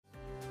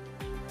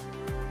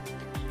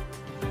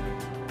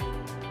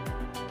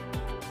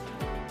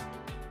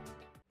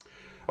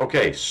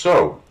Okay,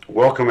 so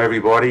welcome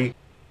everybody.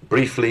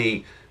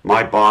 Briefly,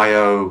 my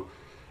bio.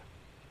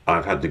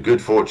 I've had the good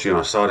fortune,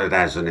 I started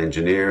as an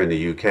engineer in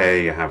the UK.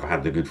 I have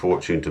had the good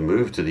fortune to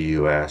move to the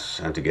US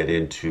and to get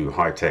into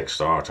high-tech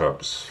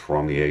startups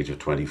from the age of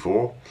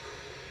 24.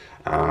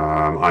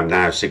 I'm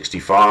now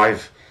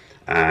 65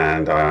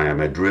 and I am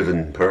a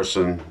driven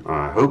person.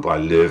 I hope I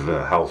live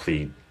a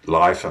healthy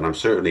life, and I'm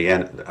certainly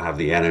have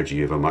the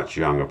energy of a much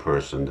younger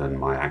person than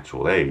my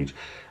actual age.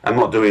 I'm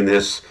not doing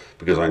this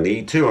because I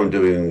need to. I'm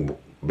doing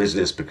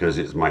business because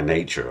it's my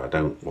nature. I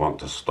don't want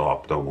to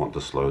stop, don't want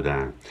to slow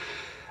down.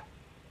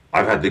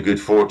 I've had the good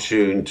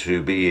fortune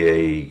to be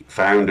a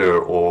founder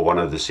or one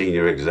of the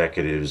senior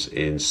executives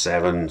in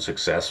 7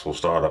 successful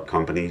startup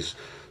companies,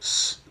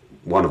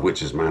 one of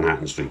which is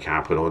Manhattan Street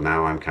Capital.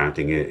 Now I'm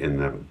counting it in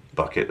the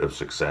bucket of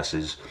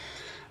successes.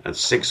 And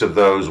 6 of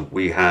those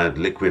we had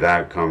liquid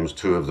outcomes.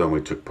 2 of them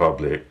we took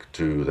public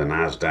to the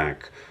NASDAQ.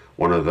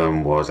 One of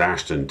them was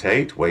Ashton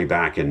Tate way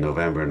back in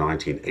November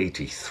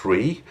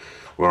 1983,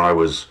 where I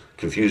was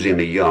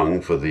confusingly young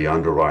for the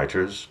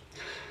underwriters.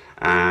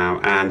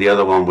 And the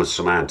other one was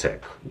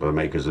Symantec, the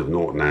makers of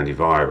Norton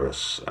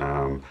Antivirus.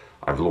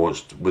 I've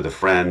launched with a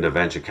friend a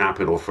venture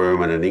capital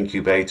firm and an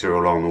incubator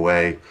along the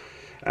way.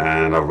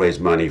 And I've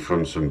raised money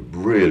from some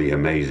really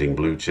amazing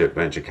blue chip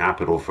venture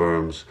capital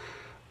firms.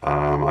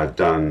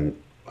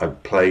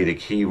 I've played a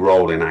key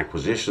role in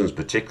acquisitions,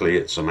 particularly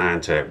at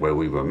Symantec, where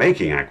we were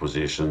making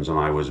acquisitions and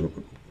I was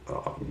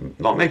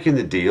not making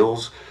the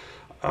deals.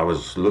 I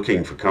was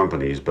looking for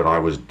companies, but I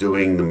was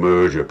doing the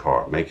merger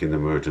part, making the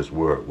mergers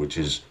work, which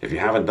is, if you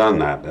haven't done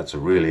that, that's a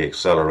really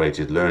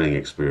accelerated learning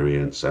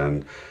experience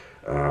and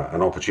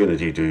an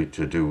opportunity to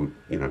do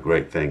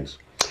great things.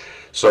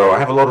 So I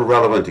have a lot of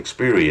relevant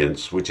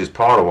experience, which is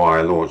part of why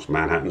I launched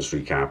Manhattan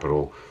Street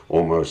Capital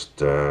almost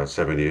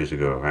 7 years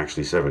ago.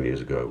 Actually, 7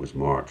 years ago. It was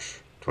March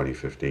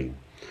 2015.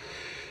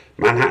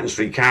 Manhattan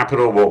Street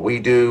Capital, what we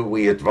do,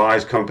 we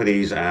advise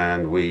companies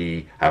and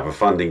we have a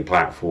funding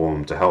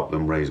platform to help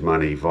them raise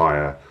money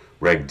via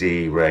Reg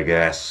D, Reg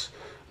S,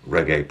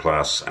 Reg A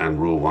Plus,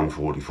 and Rule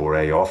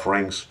 144A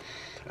offerings.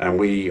 And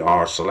we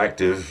are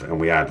selective and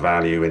we add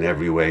value in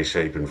every way,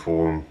 shape, and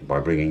form by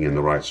bringing in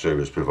the right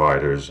service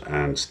providers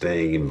and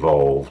staying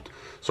involved.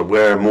 So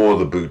we're more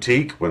the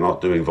boutique, we're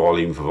not doing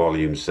volume for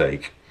volume's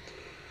sake.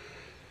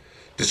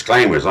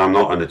 Disclaimers: I'm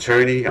not an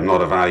attorney, I'm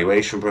not a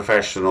valuation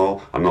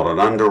professional, I'm not an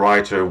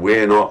underwriter. We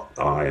are not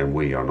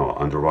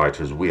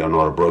underwriters. We are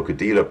not a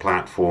broker-dealer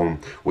platform.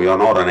 We are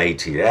not an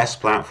ATS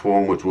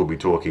platform, which we'll be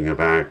talking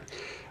about.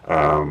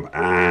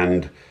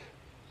 And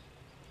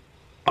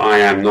I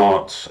am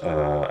not,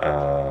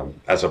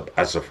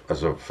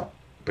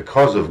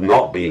 because of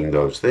not being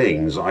those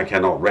things, I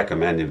cannot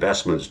recommend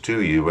investments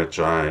to you, which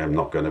I am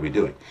not going to be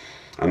doing.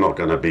 I'm not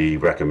going to be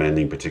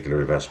recommending particular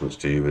investments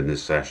to you in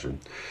this session.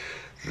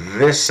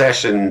 This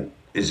session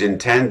is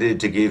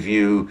intended to give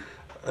you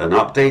an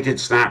updated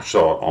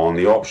snapshot on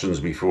the options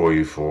before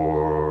you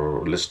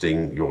for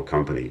listing your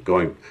company,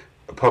 going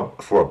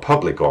for a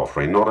public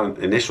offering, not an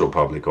initial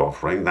public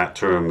offering. That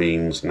term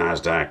means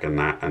NASDAQ and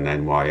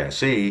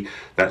NYSE.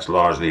 That's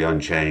largely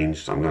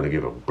unchanged. I'm going to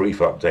give a brief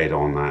update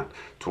on that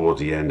towards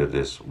the end of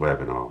this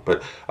webinar.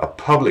 But a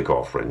public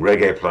offering,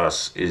 Reg A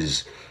Plus,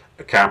 is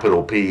a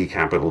capital P,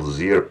 capital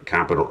Z,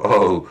 capital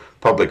O,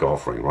 public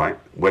offering, right?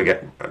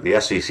 The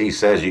SEC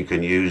says you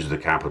can use the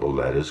capital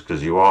letters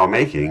because you are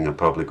making a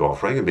public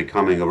offering and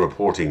becoming a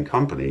reporting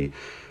company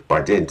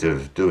by dint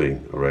of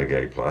doing a Reg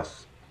A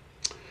Plus.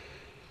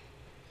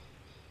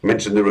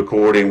 Mention the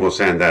recording, we'll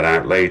send that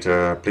out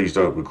later. Please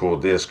don't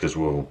record this because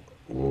we'll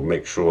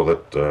make sure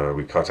that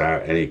we cut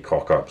out any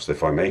cock-ups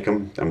if I make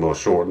them, and we'll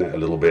shorten it a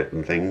little bit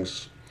and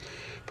things.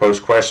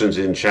 Post questions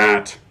in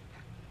chat.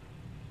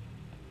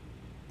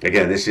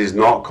 Again, this is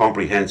not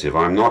comprehensive.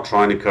 I'm not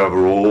trying to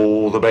cover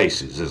all the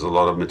bases. There's a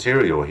lot of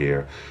material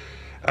here,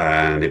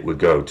 and it would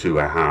go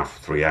 2.5,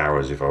 3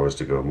 hours if I was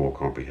to go more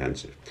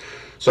comprehensive.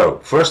 So,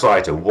 first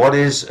item, what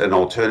is an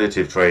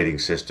alternative trading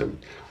system?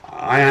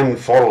 I am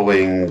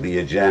following the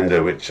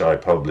agenda which I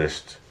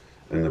published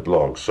in the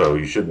blog, so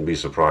you shouldn't be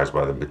surprised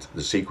by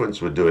the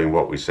sequence. We're doing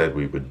what we said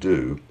we would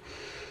do.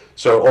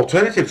 So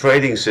alternative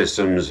trading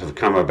systems have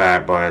come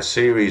about by a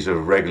series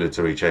of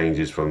regulatory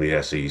changes from the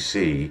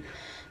SEC,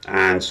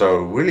 and so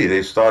really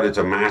they've started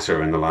to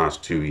matter in the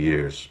last 2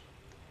 years.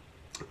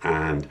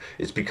 And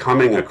it's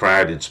becoming a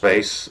crowded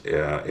space.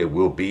 It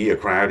will be a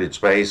crowded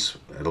space.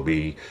 It'll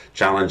be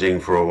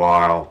challenging for a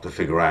while to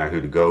figure out who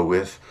to go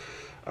with.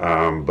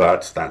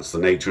 But that's the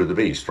nature of the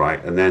beast,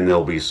 right? And then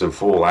there'll be some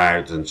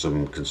fallout and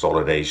some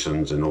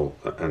consolidations and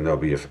there'll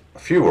be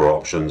fewer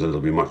options, and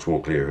it'll be much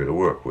more clear who to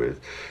work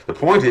with. The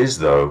point is,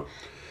 though,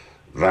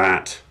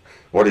 that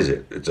what is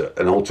it? It's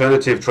an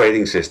alternative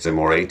trading system,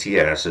 or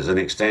ATS, is an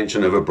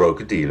extension of a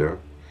broker-dealer.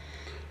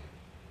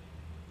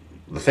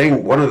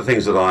 One of the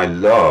things that I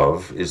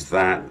love is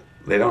that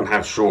they don't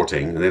have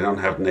shorting, and they don't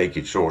have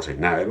naked shorting.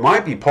 Now, it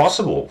might be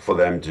possible for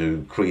them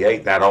to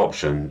create that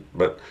option,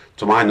 but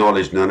to my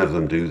knowledge, none of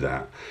them do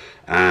that.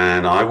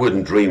 And I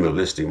wouldn't dream of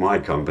listing my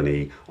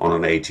company on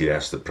an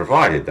ATS that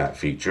provided that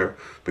feature,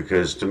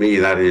 because to me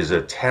that is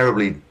a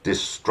terribly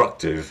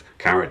destructive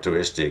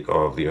characteristic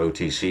of the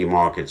OTC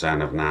markets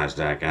and of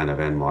NASDAQ and of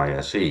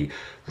NYSE,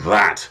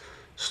 that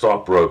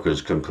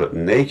stockbrokers can put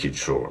naked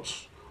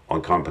shorts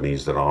on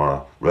companies that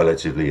are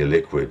relatively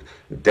illiquid,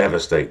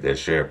 devastate their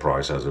share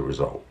price as a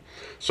result.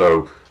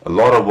 So a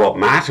lot of what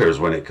matters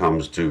when it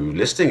comes to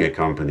listing a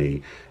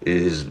company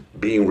is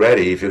being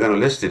ready, if you're going to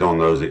list it on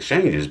those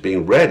exchanges,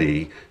 being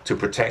ready to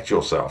protect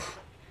yourself.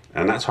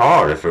 And that's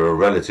hard if you're a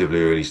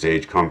relatively early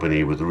stage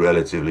company with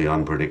relatively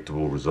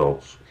unpredictable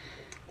results,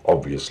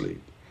 obviously.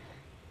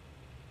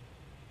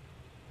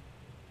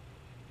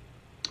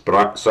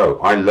 But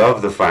I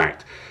love the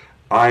fact,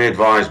 I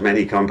advise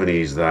many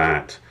companies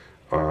that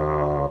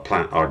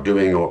are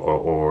doing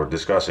or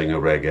discussing a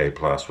Reg A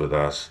Plus with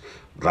us,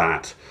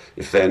 that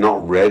if they're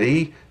not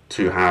ready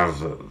to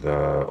have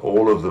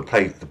all of the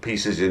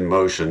pieces in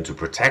motion to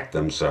protect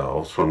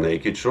themselves from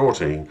naked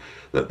shorting,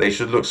 that they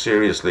should look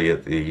seriously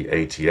at the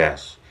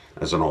ATS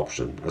as an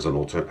option, as an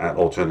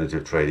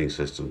alternative trading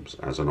systems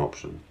as an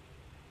option.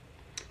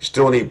 You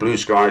still need blue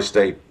sky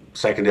state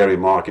secondary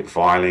market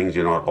filings.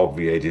 You're not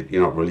obviated,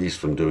 you're not released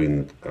from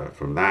doing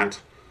from that.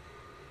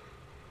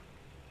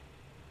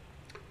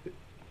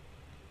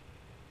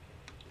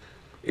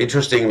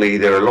 Interestingly,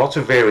 there are lots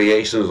of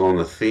variations on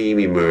the theme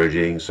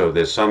emerging. So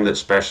there's some that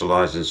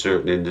specialize in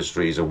certain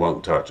industries and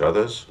won't touch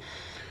others.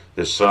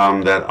 There's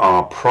some that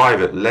are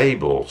private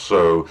label.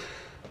 So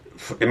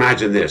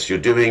imagine this, you're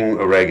doing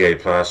a Reg A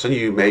Plus and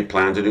you may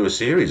plan to do a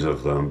series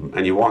of them,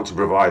 and you want to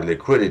provide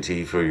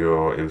liquidity for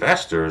your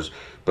investors,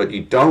 but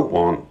you don't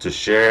want to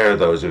share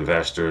those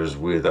investors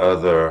with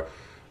other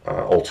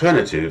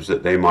alternatives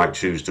that they might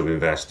choose to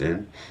invest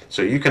in.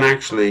 So you can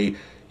actually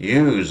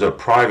use a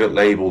private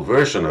label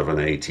version of an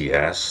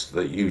ATS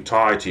that you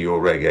tie to your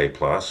Reg A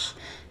Plus.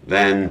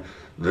 Then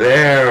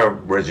their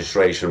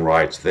registration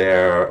rights,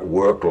 their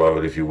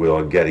workload, if you will,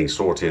 in getting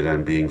sorted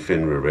and being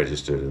FINRA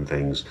registered and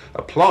things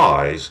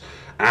applies,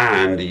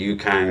 and you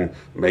can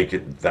make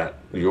it that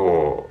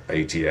your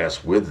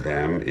ATS with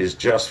them is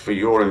just for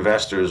your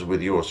investors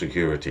with your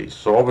securities.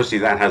 So obviously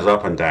that has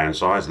up and down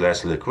sides,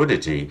 less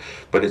liquidity,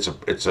 but it's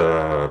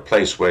a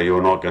place where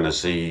you're not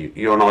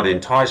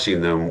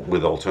enticing them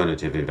with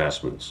alternative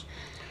investments.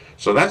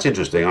 So that's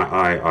interesting.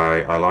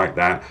 I like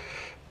that.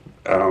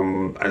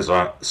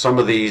 Some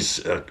of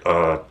these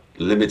are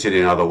limited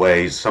in other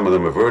ways. Some of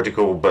them are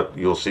vertical, but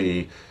you'll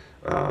see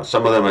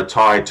some of them are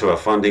tied to a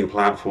funding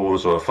platform.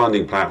 So a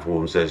funding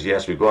platform says,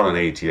 yes, we've got an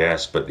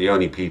ATS, but the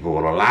only people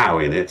we'll allow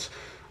in it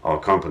are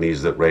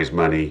companies that raise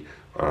money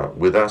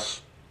with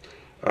us.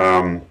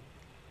 The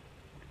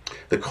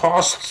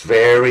costs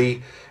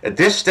vary. At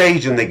this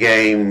stage in the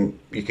game,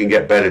 you can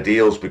get better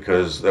deals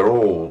because they're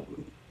all,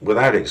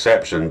 without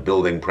exception,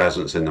 building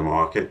presence in the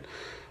market.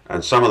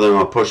 And some of them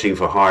are pushing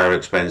for higher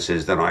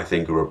expenses than I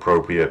think are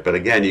appropriate. But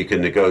again, you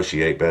can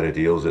negotiate better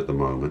deals at the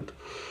moment.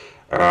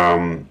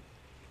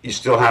 You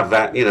still have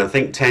that,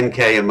 think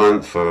 10K a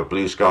month for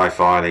blue sky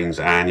filings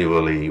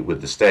annually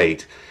with the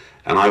state.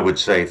 And I would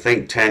say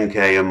think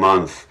 10K a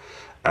month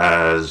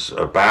as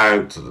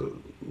about,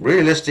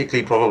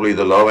 realistically, probably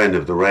the low end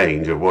of the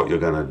range of what you're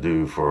going to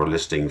do for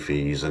listing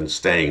fees and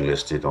staying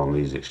listed on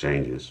these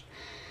exchanges.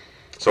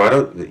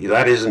 So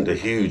that isn't a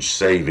huge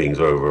savings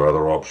over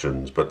other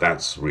options, but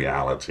that's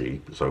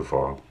reality so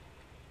far.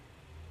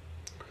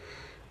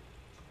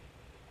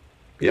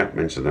 Yeah,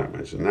 mention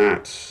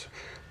that.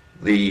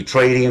 The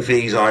trading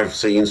fees I've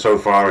seen so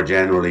far are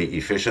generally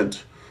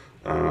efficient.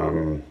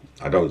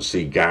 I don't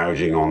see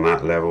gouging on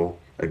that level.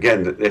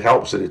 Again, it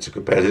helps that it's a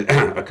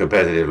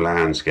competitive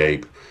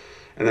landscape.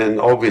 And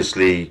then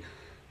obviously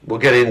we'll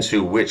get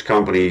into which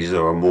companies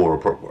are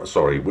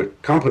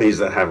companies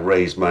that have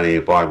raised money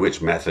by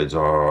which methods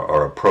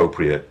are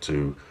appropriate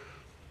to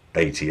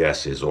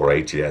ATSs or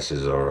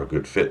ATSs are a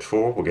good fit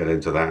for. We'll get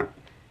into that.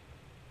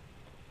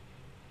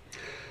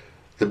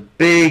 The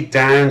big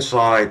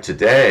downside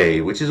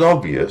today, which is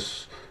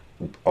obvious,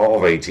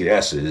 of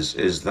ATSs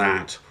is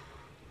that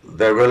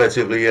they're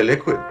relatively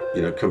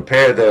illiquid.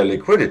 Compare their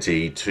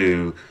liquidity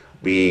to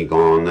being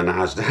on the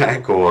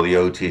NASDAQ or the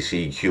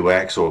OTC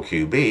QX or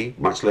QB,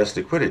 much less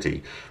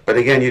liquidity. But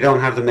again, you don't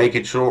have the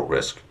naked short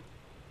risk.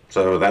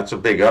 So that's a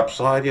big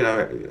upside.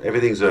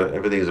 Everything's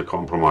a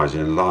compromise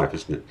in life,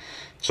 isn't it?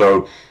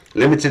 So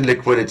limited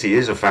liquidity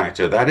is a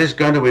factor that is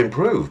going to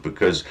improve,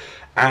 because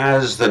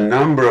as the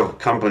number of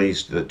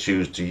companies that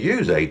choose to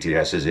use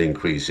ATSs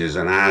increases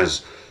and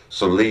as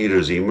some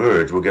leaders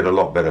emerge, we'll get a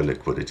lot better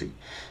liquidity.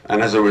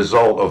 And as a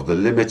result of the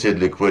limited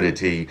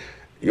liquidity,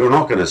 you're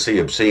not going to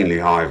see obscenely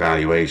high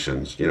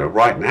valuations.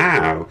 Right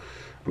now,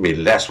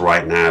 less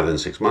right now than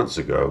 6 months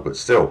ago, but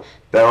still,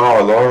 there are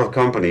a lot of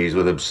companies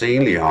with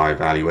obscenely high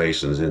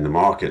valuations in the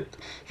market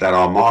that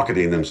are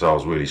marketing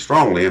themselves really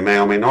strongly and may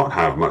or may not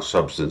have much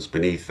substance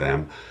beneath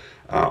them.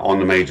 on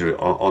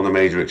the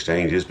major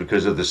exchanges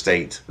because of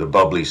the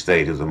bubbly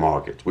state of the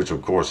market, which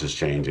of course is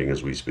changing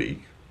as we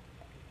speak.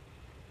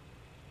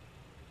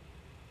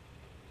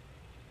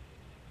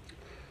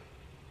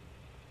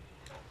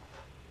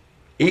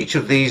 Each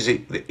of these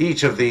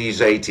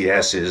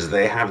ATSs,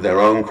 they have their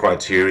own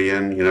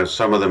criterion. You know,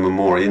 some of them are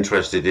more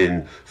interested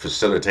in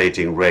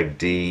facilitating Reg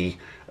D,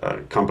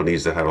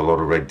 companies that have a lot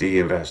of Reg D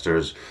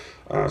investors.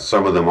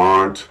 Some of them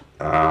aren't.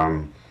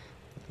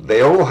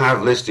 They all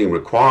have listing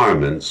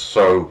requirements.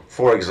 So,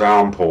 for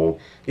example,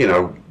 you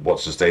know,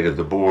 what's the state of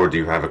the board? Do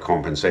you have a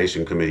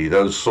compensation committee?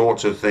 Those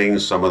sorts of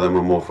things. Some of them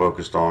are more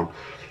focused on.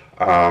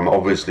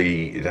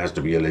 Obviously, it has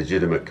to be a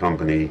legitimate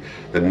company.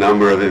 The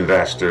number of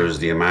investors,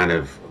 the amount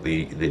of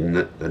the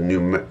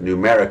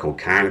numerical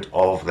count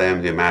of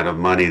them, the amount of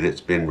money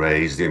that's been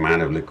raised, the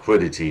amount of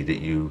liquidity that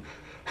you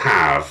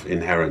have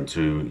inherent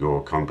to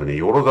your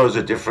company. All of those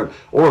are different.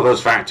 All of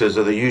those factors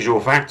are the usual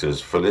factors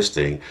for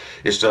listing.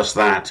 It's just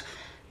that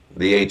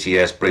the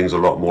ATS brings a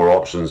lot more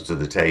options to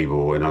the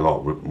table in a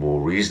lot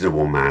more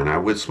reasonable manner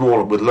with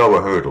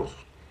lower hurdles.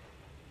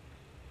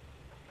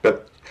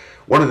 But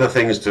one of the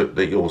things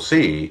that you'll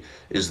see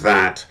is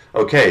that,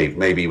 okay,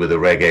 maybe with a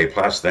Reg A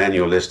plus, then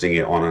you're listing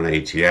it on an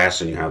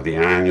ATS and you have the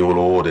annual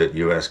audit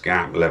US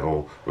GAAP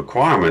level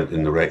requirement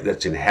in the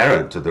that's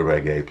inherent to the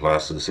Reg A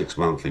plus and 6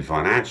 monthly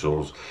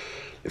financials.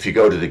 If you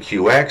go to the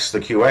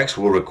QX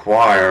will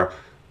require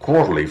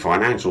quarterly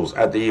financials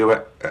at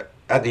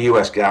the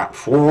US GAAP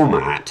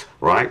format,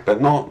 right?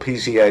 But not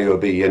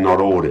PCAOB and not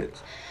audit.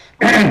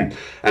 And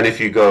if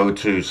you go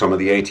to some of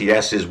the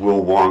ATSs,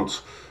 will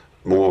want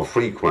more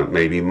frequent,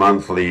 maybe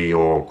monthly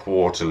or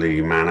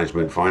quarterly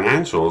management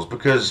financials,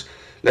 because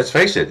let's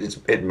face it,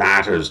 it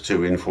matters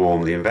to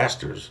inform the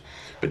investors.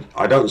 But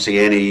I don't see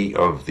any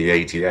of the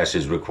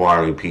ATSs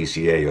requiring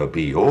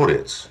PCAOB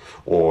audits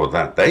or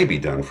that they be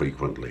done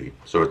frequently.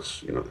 So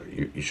it's, you know,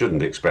 you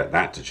shouldn't expect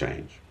that to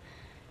change.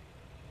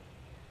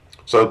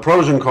 So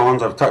pros and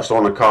cons, I've touched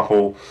on a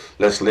couple.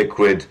 Less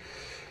liquid.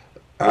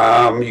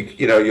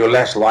 You know, you're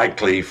less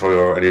likely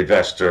for an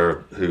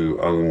investor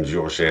who owns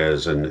your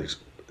shares and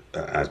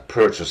has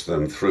purchased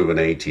them through an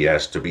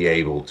ATS to be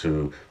able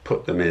to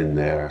put them in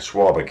their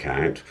Schwab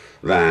account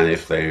than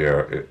if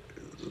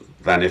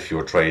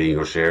you're trading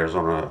your shares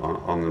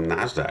on the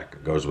Nasdaq.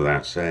 It goes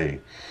without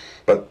saying.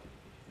 But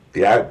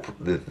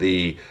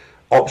the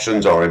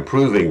options are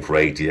improving for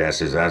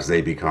ATSs as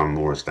they become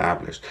more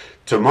established.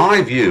 To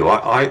my view,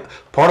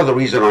 part of the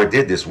reason I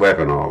did this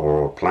webinar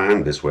or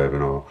planned this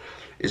webinar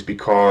is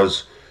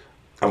because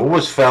I've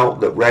always felt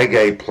that Reg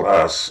A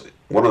Plus,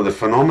 one of the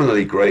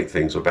phenomenally great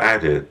things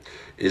about it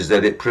is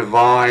that it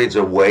provides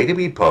a way to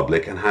be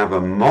public and have a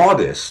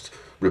modest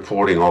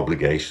reporting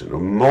obligation, a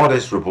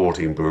modest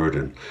reporting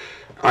burden.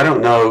 I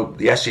don't know,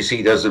 the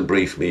SEC doesn't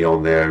brief me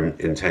on their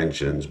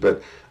intentions,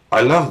 but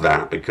I love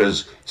that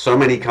because so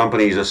many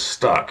companies are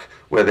stuck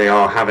where they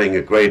are having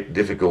a great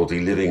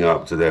difficulty living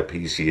up to their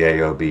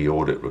PCAOB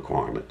audit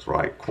requirements,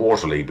 right?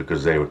 Quarterly,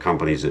 because they were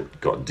companies that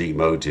got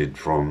demoted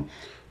from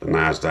the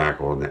NASDAQ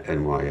or the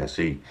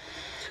NYSE.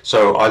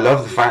 So I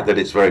love the fact that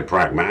it's very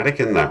pragmatic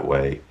in that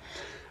way.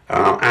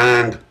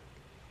 And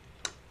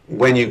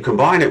when you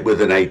combine it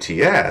with an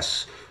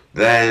ATS,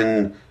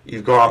 then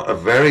you've got a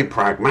very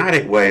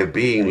pragmatic way of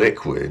being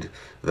liquid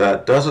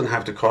that doesn't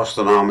have to cost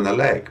an arm and a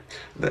leg.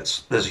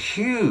 There's a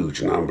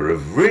huge number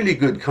of really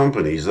good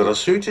companies that are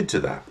suited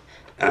to that.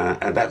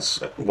 And that's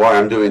why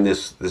I'm doing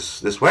this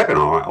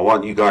webinar. I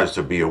want you guys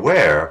to be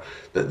aware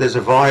that there's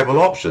a viable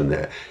option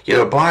there. You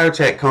know,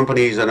 biotech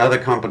companies and other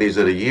companies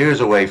that are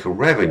years away from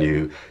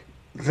revenue,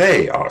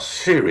 they are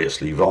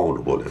seriously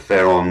vulnerable if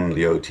they're on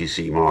the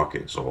OTC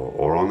markets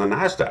or on the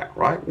NASDAQ,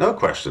 right? No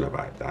question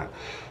about that.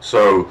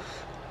 So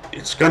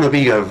it's going to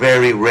be a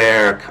very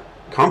rare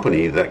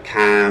company that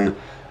can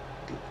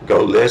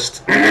go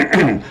list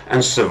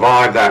and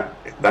survive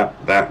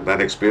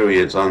that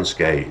experience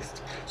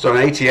unscathed. So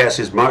an ATS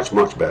is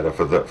much better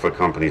for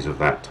companies of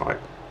that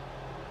type.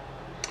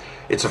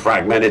 It's a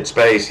fragmented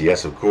space,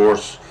 yes, of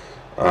course.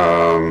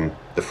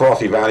 The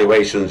frothy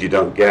valuations you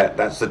don't get,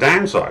 that's the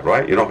downside,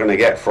 right? You're not going to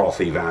get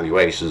frothy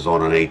valuations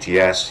on an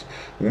ATS.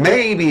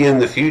 Maybe in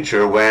the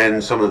future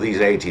when some of these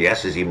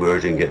ATSs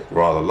emerge and get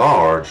rather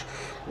large,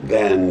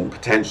 then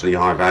potentially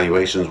high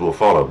valuations will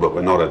follow, but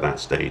we're not at that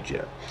stage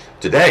yet.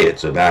 Today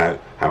it's about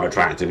how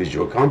attractive is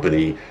your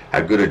company,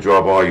 how good a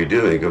job are you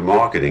doing of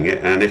marketing it,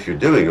 and if you're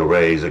doing a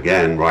raise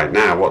again right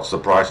now, what's the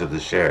price of the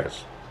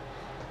shares?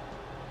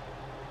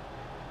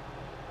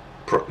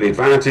 The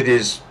advantage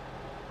is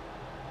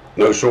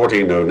no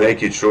shorting, no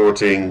naked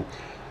shorting.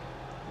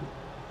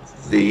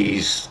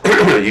 These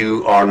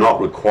you are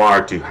not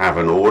required to have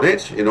an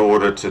audit in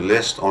order to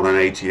list on an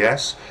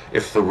ATS.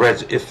 If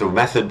the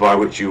method by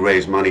which you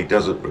raise money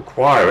doesn't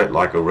require it,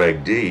 like a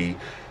Reg D,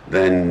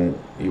 then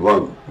you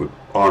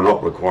are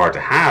not required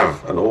to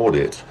have an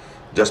audit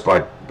just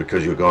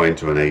because you're going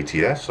to an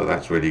ATS. So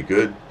that's really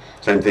good.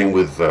 Same thing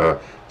with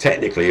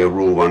technically a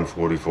Rule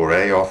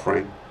 144A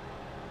offering.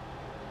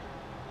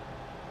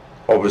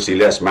 Obviously,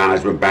 less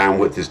management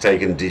bandwidth is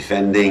taken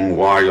defending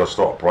why your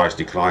stock price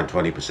declined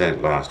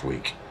 20% last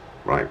week,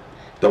 right?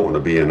 Don't want to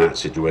be in that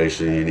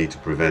situation. You need to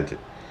prevent it.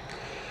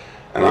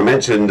 And I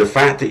mentioned the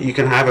fact that you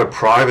can have a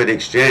private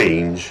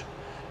exchange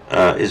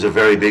is a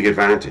very big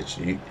advantage.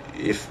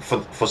 If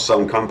for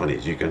some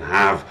companies, you can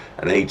have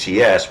an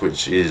ATS,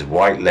 which is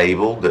white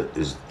labeled, that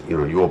is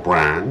your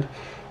brand,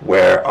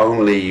 where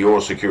only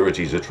your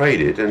securities are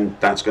traded, and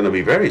that's going to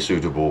be very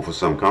suitable for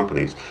some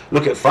companies.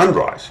 Look at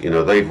Fundrise.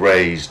 They've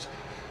raised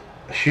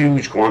a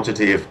huge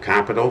quantity of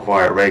capital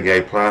via Reg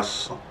A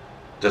Plus.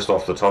 Just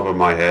off the top of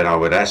my head, I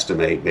would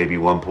estimate maybe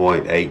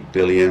 1.8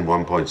 billion,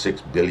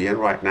 1.6 billion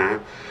right now.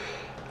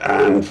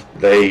 And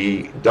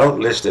they don't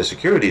list their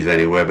securities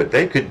anywhere, but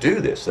they could do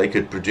this. They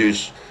could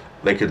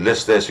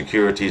list their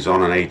securities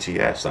on an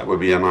ATS. That would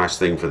be a nice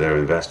thing for their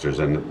investors,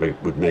 and it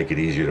would make it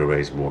easier to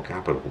raise more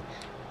capital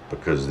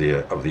because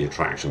of the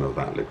attraction of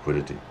that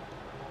liquidity.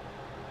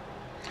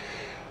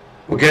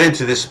 We'll get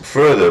into this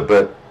further,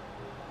 but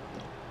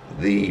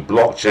the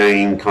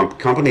blockchain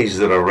companies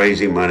that are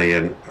raising money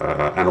and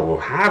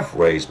or have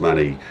raised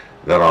money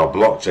that are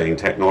blockchain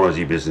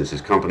technology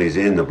businesses, companies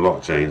in the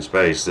blockchain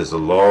space, there's a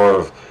lot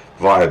of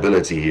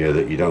viability here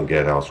that you don't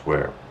get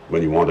elsewhere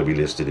when you want to be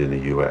listed in the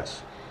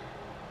US.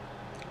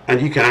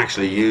 And you can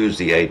actually use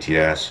the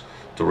ATS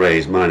to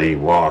raise money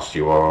whilst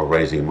you are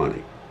raising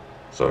money.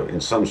 So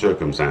in some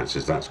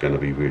circumstances, that's going to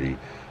be really,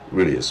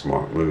 really a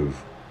smart move.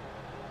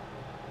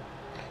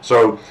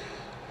 So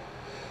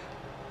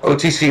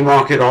OTC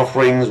market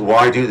offerings,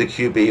 why do the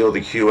QB or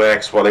the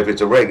QX? Well, if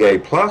it's a Reg A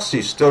Plus,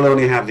 you still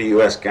only have the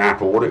US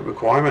GAAP audit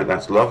requirement.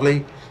 That's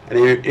lovely. And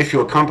if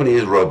your company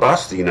is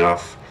robust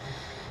enough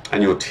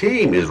and your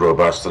team is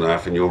robust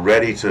enough and you're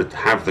ready to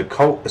have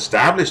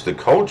establish the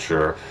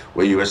culture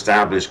where you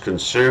establish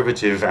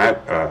conservative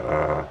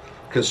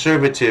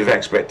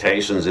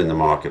expectations in the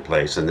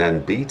marketplace and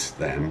then beat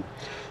them,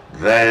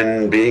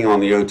 then being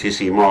on the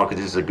OTC market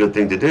is a good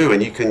thing to do,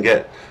 and you can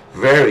get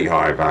very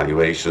high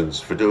valuations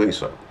for doing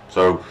so.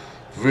 So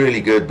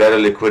really good, better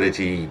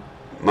liquidity,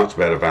 much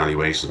better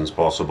valuations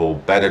possible,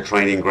 better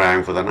training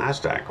ground for the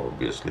NASDAQ,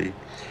 obviously.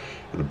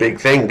 The big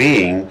thing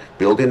being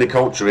building the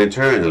culture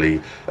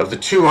internally. Of the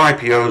 2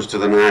 IPOs to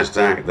the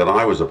NASDAQ that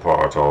I was a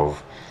part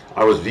of,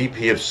 I was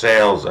VP of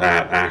sales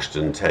at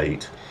Ashton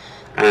Tate,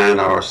 and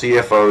our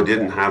CFO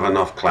didn't have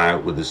enough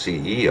clout with the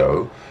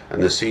CEO,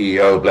 and the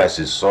CEO, bless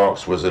his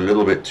socks, was a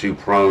little bit too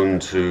prone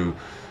to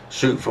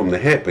shoot from the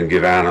hip and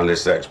give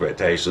analysts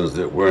expectations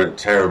that weren't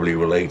terribly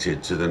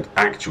related to the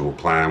actual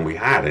plan we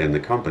had in the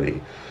company.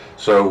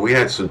 So we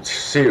had some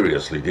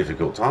seriously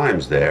difficult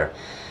times there.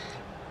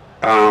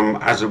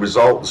 As a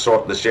result,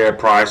 the share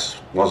price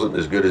wasn't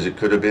as good as it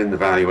could have been, the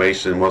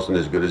valuation wasn't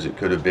as good as it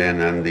could have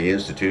been, and the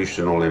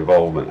institutional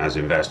involvement as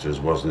investors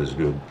wasn't as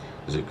good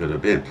as it could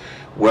have been.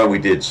 When we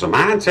did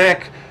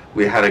Symantec,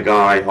 we had a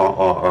guy,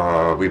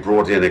 we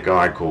brought in a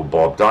guy called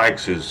Bob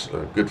Dykes, who's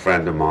a good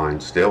friend of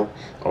mine still,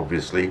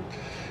 obviously,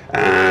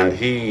 and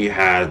he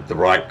had the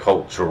right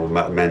cultural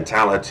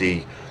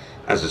mentality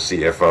as a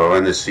CFO,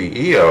 and the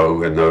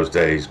CEO in those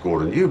days,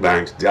 Gordon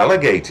Eubanks,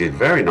 delegated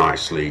very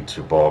nicely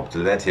to Bob to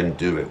let him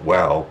do it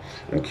well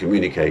and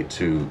communicate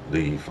to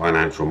the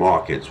financial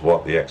markets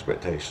what the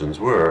expectations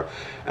were.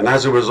 And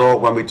as a result,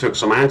 when we took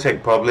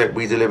Symantec public,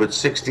 we delivered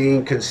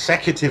 16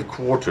 consecutive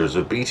quarters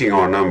of beating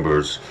our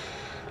numbers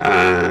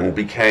and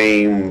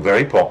became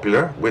very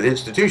popular with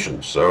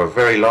institutions. So a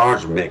very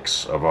large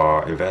mix of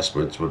our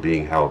investments were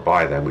being held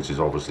by them, which is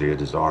obviously a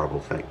desirable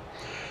thing.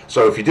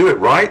 So if you do it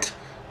right,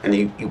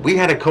 and we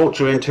had a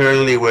culture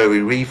internally where we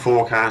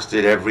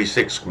reforecasted every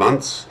 6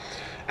 months,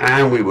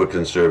 and we were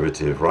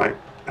conservative, right?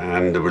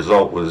 And the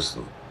result was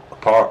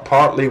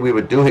partly we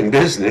were doing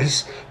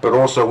business, but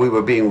also we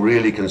were being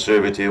really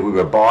conservative. We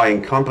were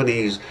buying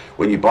companies.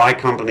 When you buy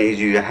companies,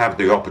 you have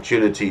the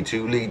opportunity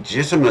to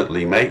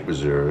legitimately make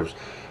reserves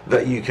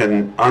that you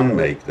can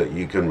unmake, that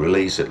you can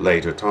release at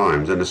later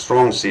times. And a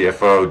strong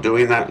CFO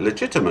doing that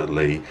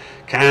legitimately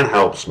can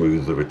help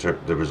smooth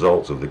the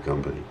results of the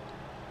company.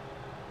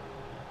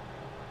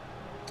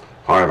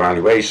 Higher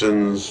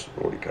valuations,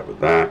 already covered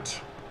that.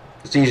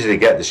 It's easy to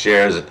get the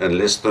shares and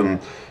list them,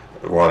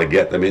 or to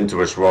get them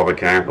into a Schwab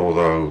account,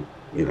 although,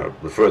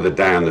 the further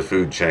down the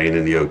food chain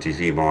in the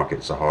OTC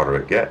markets, the harder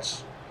it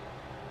gets.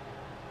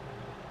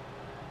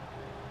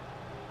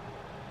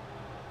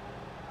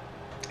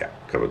 Yeah,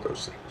 covered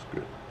those things,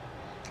 good.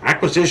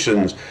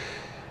 Acquisitions,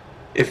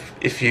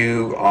 if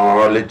you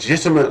are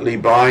legitimately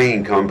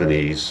buying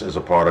companies as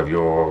a part of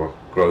your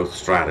growth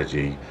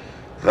strategy,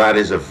 that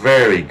is a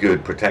very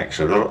good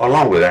protection,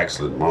 along with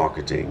excellent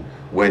marketing,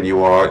 when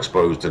you are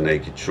exposed to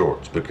naked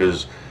shorts,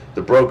 because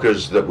the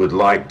brokers that would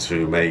like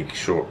to make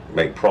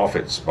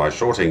profits by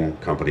shorting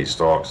company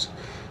stocks,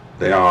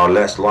 they are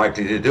less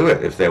likely to do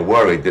it if they're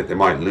worried that they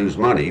might lose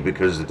money,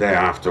 because the day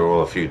after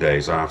or a few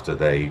days after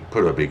they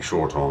put a big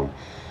short on,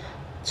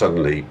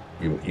 suddenly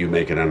you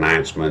make an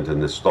announcement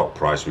and the stock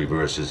price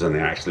reverses and they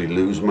actually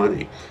lose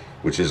money,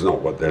 which is not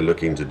what they're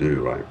looking to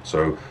do, right?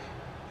 So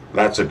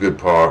that's a good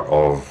part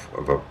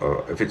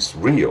if it's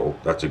real,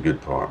 that's a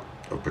good part.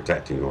 of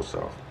protecting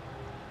yourself.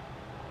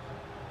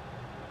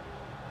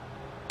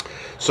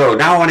 So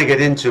now I want to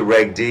get into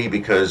Reg D,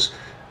 because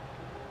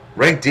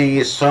Reg D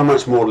is so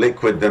much more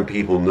liquid than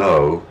people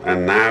know,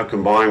 and now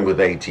combined with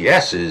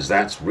ATSs,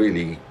 that's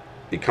really,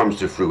 it comes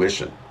to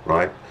fruition,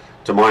 right?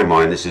 To my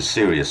mind, this is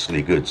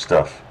seriously good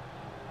stuff.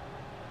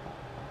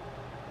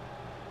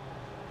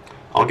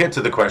 I'll get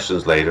to the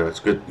questions later. It's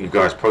good you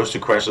guys post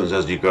your questions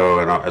as you go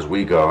and as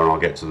we go, and I'll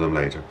get to them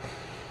later.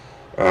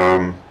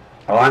 I'll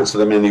answer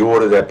them in the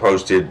order they're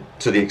posted,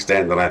 to the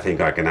extent that I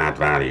think I can add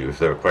value. If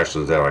there are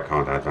questions there I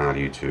can't add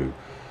value to,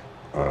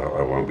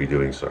 I won't be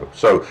doing so.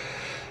 So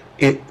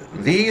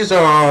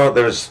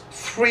there's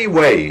three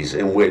ways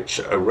in which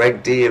a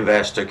Reg D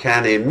investor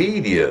can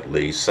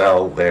immediately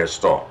sell their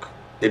stock,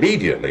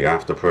 immediately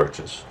after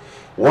purchase.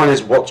 One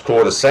is what's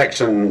called a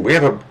section. We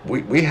have an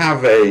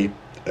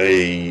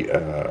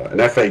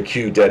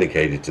FAQ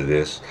dedicated to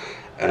this,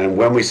 and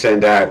when we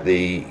send out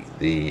the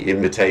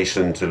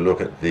invitation to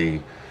look at the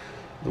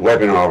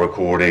webinar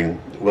recording,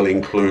 we'll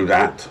include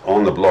that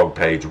on the blog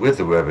page with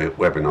the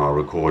webinar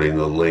recording,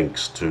 the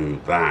links to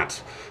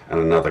that and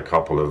another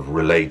couple of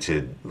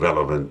related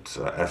relevant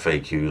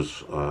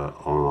FAQs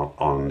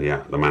on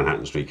the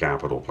Manhattan Street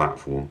Capital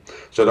platform.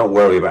 So don't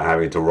worry about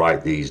having to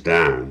write these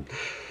down.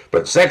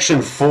 But section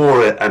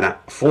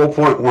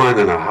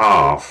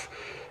 4.1.5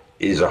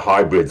 is a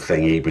hybrid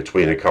thingy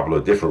between a couple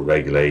of different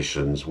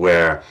regulations,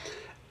 where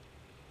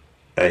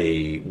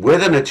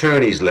with an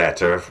attorney's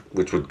letter,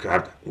 which would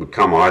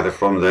come either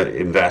from the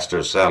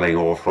investor selling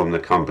or from the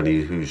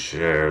company whose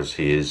shares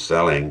he is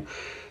selling,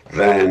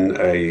 then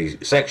a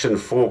section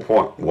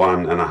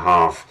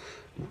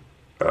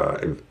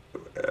 4.1.5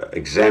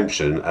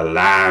 exemption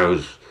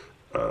allows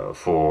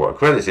for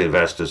accredited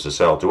investors to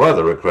sell to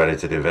other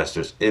accredited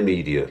investors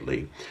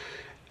immediately.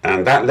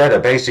 And that letter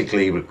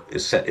basically,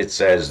 it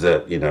says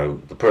that, you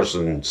know, the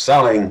person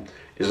selling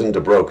isn't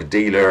a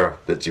broker-dealer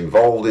that's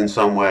involved in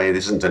some way,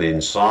 this isn't an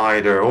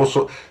insider,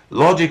 also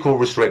logical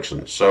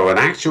restrictions. So an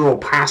actual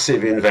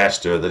passive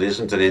investor that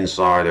isn't an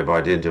insider by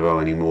dint of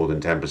owning more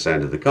than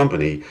 10% of the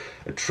company,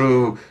 a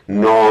true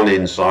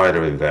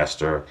non-insider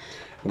investor,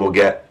 will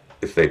get,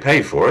 if they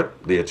pay for it,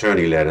 the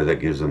attorney letter that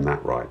gives them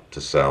that right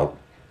to sell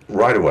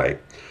right away.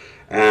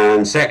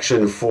 And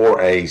section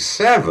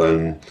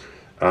 4A7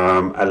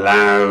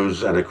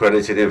 allows an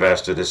accredited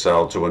investor to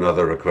sell to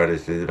another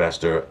accredited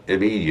investor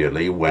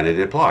immediately when it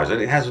applies.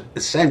 And it has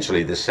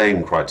essentially the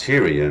same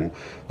criterion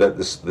that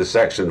the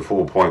section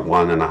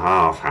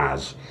 4.1.5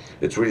 has.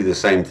 It's really the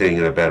same thing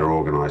in a better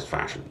organized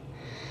fashion.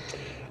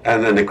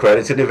 And an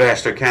accredited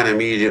investor can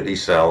immediately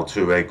sell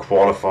to a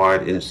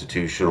qualified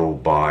institutional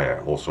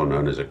buyer, also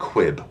known as a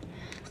QIB.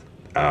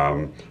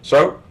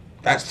 So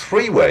that's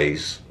three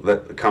ways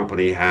that the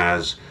company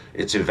has,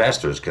 its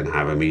investors can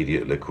have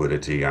immediate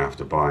liquidity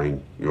after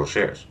buying your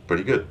shares.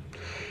 Pretty good.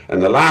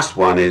 And the last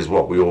one is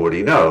what we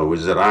already know,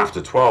 is that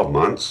after 12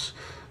 months,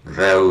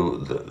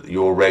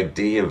 your Reg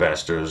D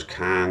investors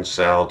can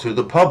sell to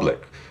the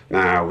public.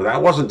 Now,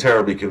 that wasn't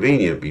terribly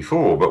convenient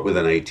before, but with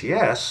an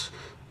ATS,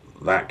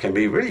 that can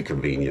be really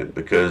convenient,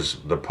 because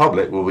the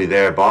public will be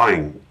there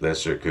buying their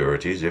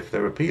securities if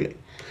they're appealing.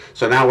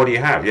 So now what do you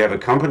have? You have a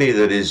company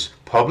that is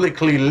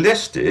publicly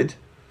listed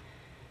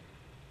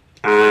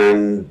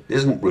and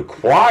isn't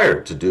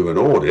required to do an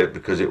audit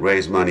because it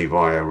raised money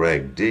via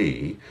Reg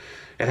D.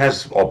 It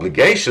has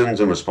obligations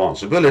and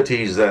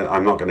responsibilities that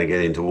I'm not going to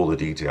get into all the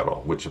detail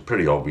of, which are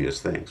pretty obvious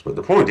things. But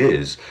the point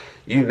is,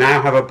 you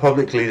now have a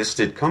publicly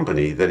listed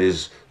company that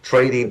is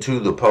trading to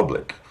the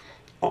public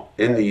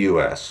in the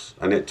US,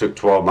 and it took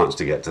 12 months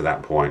to get to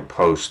that point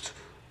post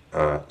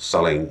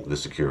selling the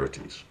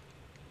securities.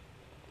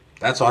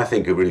 That's, I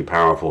think, a really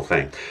powerful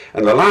thing.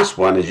 And the last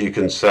one is you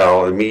can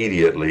sell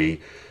immediately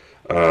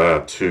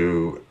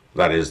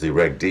that is the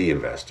Reg D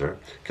investor,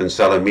 can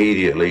sell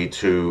immediately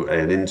to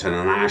an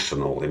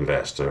international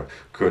investor,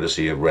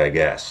 courtesy of Reg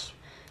S.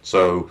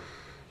 So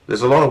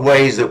there's a lot of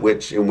ways in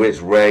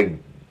which Reg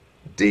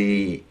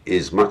D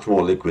is much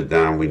more liquid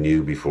than we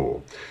knew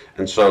before.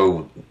 And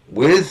so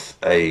with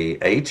a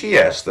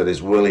ATS that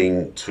is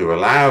willing to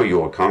allow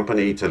your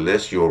company to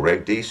list your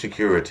Reg D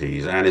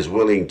securities and is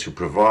willing to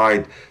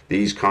provide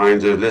these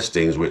kinds of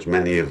listings, which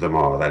many of them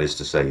are, that is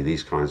to say,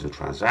 these kinds of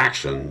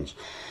transactions,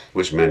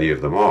 which many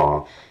of them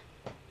are,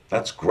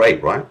 that's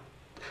great, right?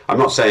 I'm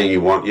not saying you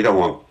want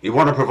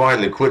to provide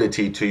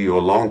liquidity to your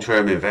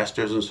long-term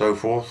investors and so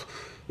forth.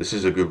 This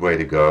is a good way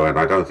to go, and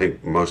I don't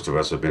think most of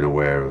us have been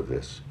aware of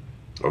this.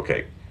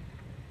 Okay.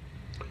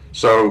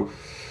 So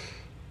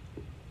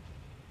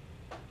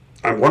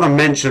I want to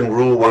mention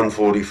Rule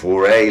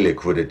 144A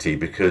liquidity,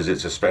 because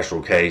it's a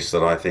special case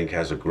that I think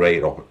has a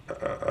great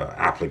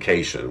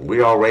application.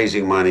 We are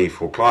raising money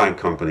for client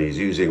companies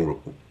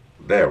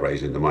they're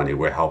raising the money,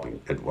 we're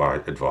helping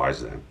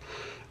advise them.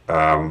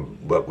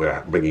 But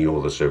we're bringing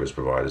all the service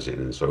providers in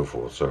and so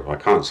forth. So I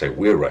can't say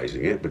we're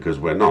raising it, because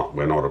we're not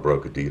a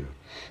broker-dealer.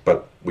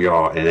 But we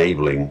are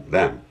enabling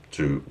them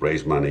to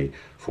raise money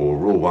for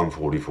Rule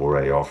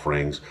 144A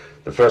offerings.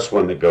 The first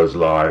one that goes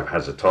live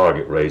has a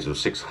target raise of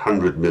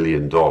 $600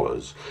 million,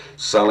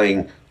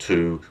 selling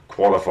to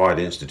qualified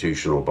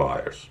institutional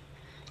buyers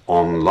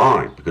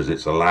online, because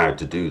it's allowed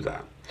to do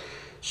that.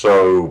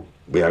 So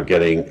we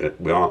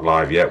aren't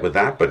live yet with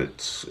that, but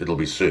it'll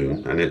be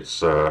soon, and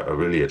it's a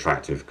really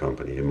attractive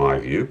company in my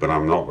view. But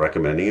I'm not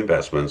recommending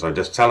investments. I'm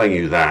just telling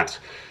you that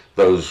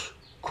those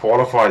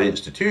qualified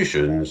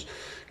institutions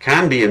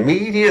can be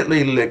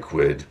immediately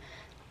liquid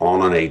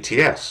on an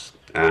ATS.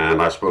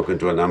 And I've spoken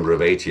to a number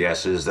of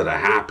ATSs that are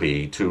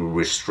happy to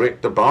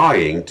restrict the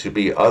buying to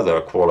be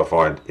other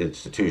qualified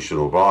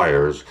institutional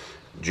buyers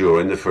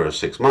during the first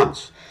 6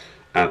 months.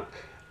 And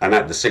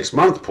at the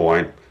 6-month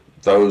point,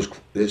 those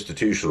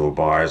institutional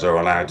buyers are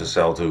allowed to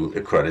sell to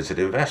accredited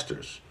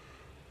investors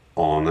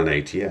on an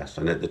ATS.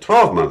 And at the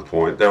 12-month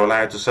point, they're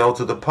allowed to sell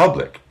to the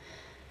public.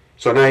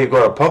 So now you've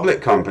got a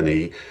public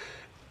company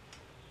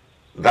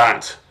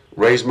that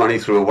raised money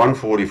through a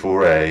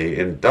 144A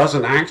and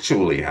doesn't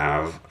actually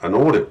have an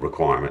audit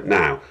requirement.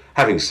 Now,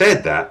 having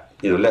said that,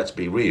 let's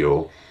be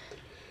real.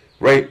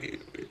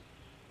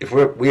 If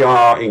we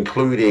are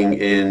including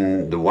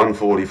in the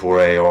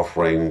 144A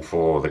offering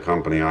for the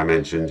company I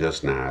mentioned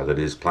just now that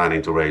is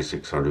planning to raise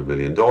 $600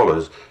 million,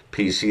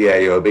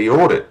 PCAOB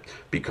audit,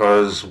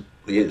 because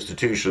the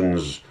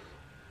institutions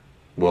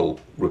will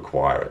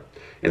require it.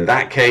 In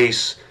that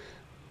case,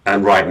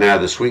 and right now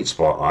the sweet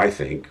spot, I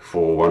think,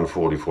 for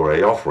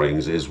 144A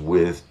offerings is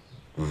with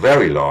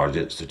very large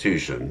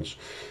institutions,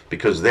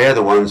 because they're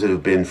the ones that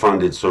have been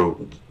funded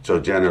so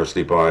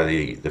generously by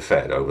the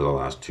Fed over the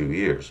last 2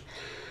 years.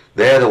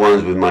 They're the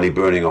ones with money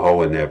burning a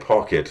hole in their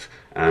pocket,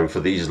 and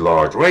for these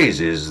large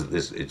raises,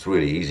 it's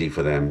really easy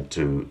for them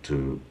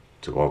to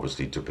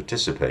obviously to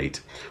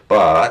participate,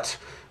 but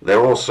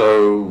they're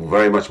also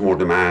very much more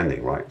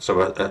demanding, right?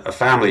 So a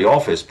family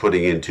office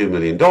putting in $2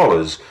 million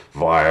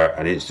via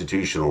an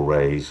institutional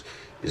raise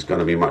is going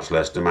to be much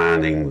less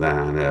demanding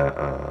than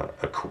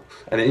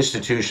an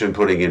institution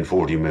putting in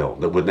 40 mil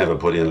that would never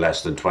put in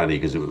less than 20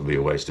 because it would be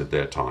a waste of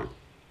their time.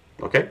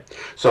 Okay,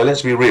 so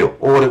let's be real.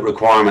 Audit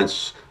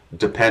requirements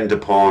depend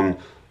upon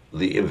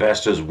the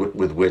investors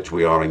with which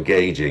we are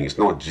engaging. It's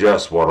not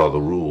just what are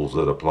the rules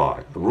that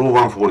apply. The Rule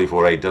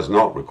 144A does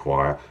not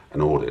require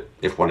an audit.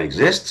 If one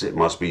exists, it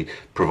must be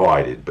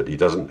provided, but he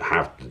doesn't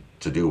have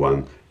to do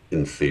one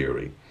in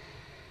theory.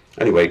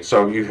 Anyway,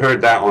 so you heard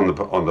that on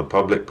the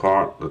public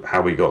part,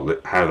 how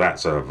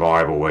that's a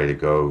viable way to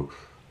go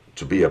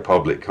to be a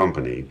public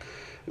company.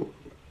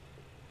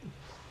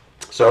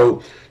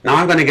 So now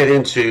I'm going to get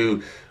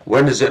into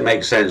when does it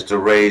make sense to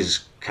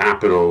raise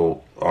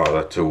capital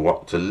or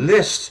to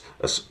list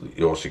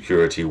your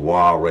security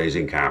while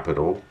raising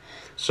capital.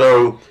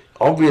 So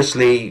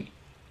obviously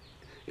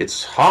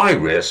it's high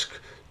risk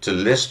to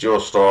list your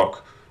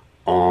stock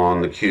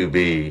on the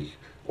QB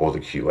or the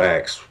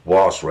QX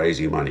whilst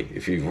raising money.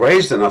 If you've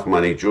raised enough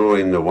money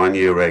during the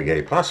 1-year Reg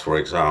A Plus, for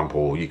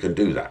example, you can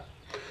do that.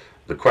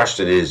 The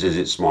question is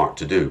it smart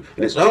to do?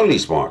 And it's only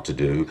smart to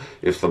do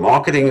if the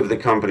marketing of the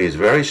company is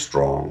very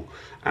strong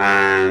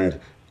and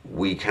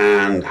we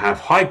can have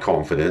high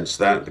confidence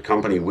that the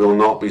company will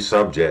not be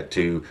subject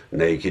to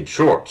naked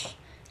shorts,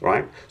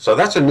 right? So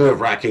that's a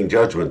nerve-wracking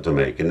judgment to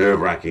make, a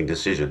nerve-wracking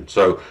decision.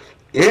 So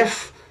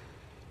if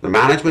the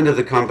management of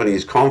the company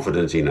is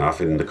confident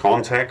enough in the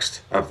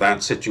context of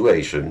that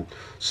situation,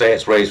 say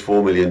it's raised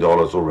 $4 million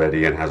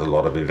already and has a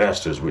lot of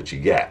investors, which you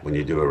get when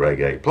you do a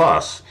Reg A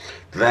plus,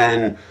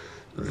 then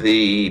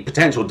the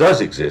potential does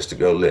exist to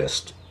go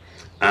list.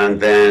 And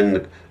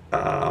then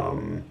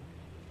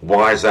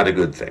why is that a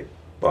good thing?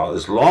 Well,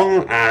 as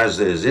long as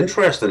there's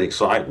interest and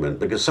excitement,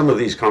 because some of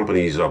these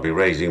companies are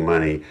raising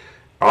money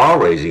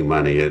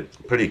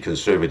at pretty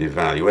conservative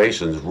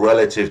valuations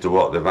relative to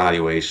what the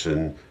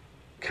valuation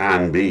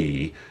can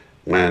be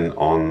when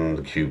on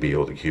the QB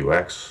or the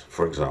QX,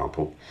 for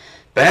example,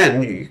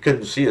 then you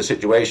can see a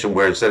situation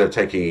where instead of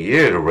taking a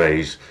year to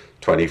raise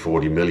 20,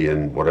 40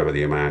 million, whatever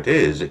the amount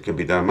is, it can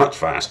be done much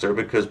faster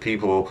because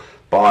people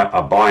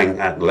are buying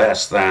at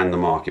less than the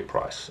market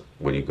price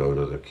when you go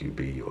to the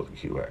QB or the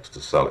QX to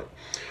sell it.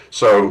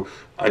 So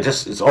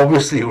it's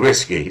obviously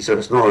risky, so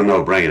it's not a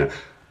no-brainer.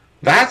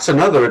 That's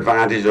another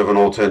advantage of an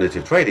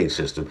alternative trading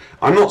system.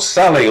 I'm not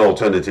selling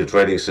alternative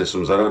trading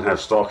systems. I don't have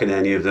stock in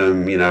any of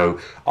them.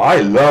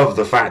 I love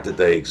the fact that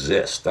they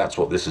exist. That's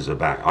what this is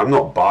about. I'm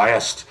not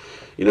biased.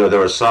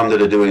 There are some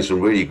that are doing some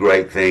really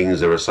great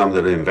things. There are some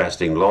that are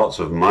investing lots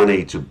of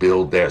money to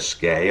build their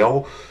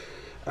scale.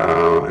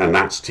 And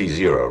that's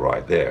T0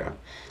 right there.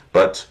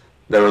 But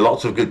there are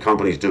lots of good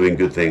companies doing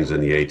good things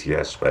in the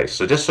ATS space.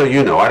 So just so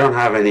you know, I don't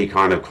have any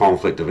kind of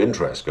conflict of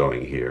interest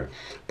going here.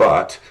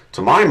 But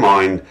to my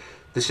mind,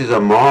 this is a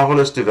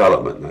marvelous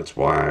development. That's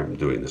why I'm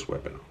doing this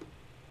webinar.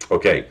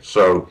 Okay,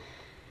 so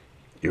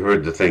you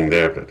heard the thing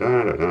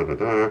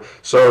there.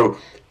 So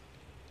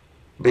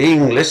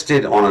being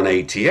listed on an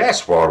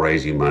ATS while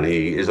raising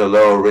money is a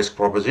lower risk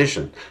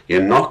proposition.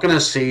 You're not going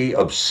to see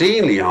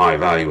obscenely high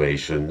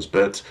valuations,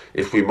 but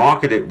if we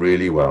market it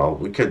really well,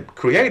 we could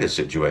create a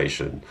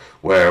situation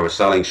where we're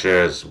selling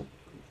shares.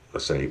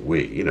 Let's say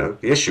the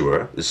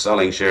issuer is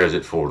selling shares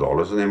at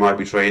 $4 and they might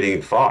be trading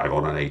at 5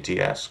 on an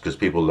ATS because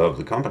people love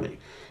the company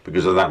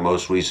because of that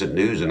most recent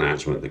news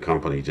announcement the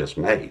company just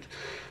made.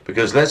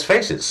 Because let's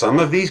face it, some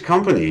of these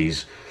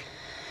companies,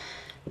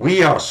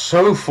 we are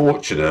so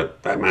fortunate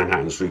at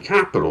Manhattan Street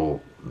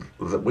Capital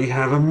that we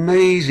have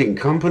amazing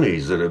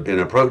companies that have been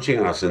approaching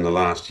us in the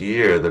last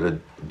year that are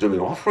doing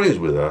offerings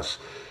with us.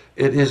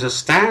 It is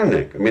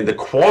astounding. I mean, the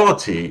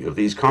quality of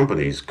these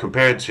companies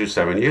compared to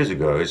 7 years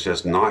ago is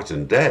just night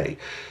and day.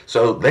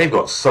 So they've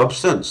got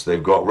substance,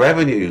 they've got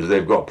revenues,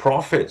 they've got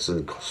profits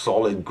and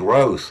solid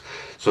growth.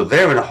 So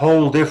they're in a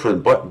whole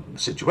different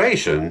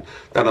situation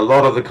than a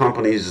lot of the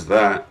companies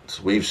that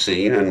we've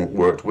seen and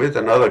worked with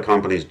and other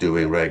companies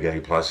doing Reg A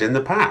Plus in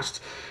the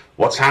past.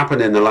 What's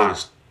happened in the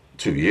last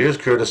 2 years,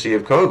 courtesy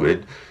of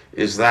COVID,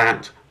 is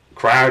that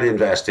crowd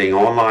investing,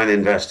 online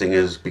investing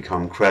has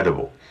become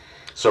credible.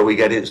 So we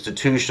get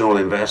institutional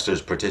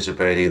investors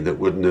participating that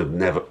wouldn't have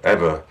never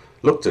ever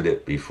looked at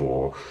it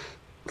before,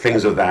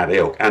 things of that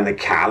ilk, and the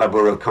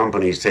caliber of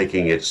companies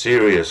taking it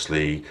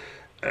seriously.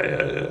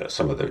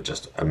 Some of them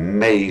just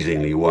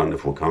amazingly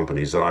wonderful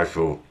companies that I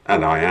feel,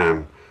 and I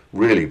am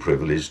really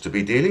privileged to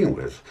be dealing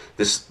with.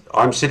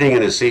 I'm sitting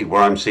in a seat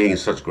where I'm seeing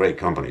such great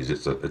companies.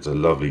 It's a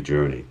lovely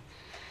journey.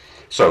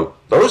 So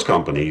those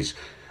companies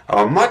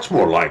are much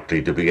more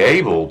likely to be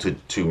able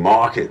to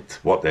market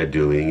what they're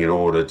doing in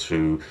order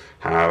to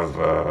have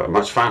a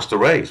much faster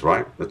raise,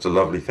 right? That's a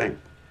lovely thing.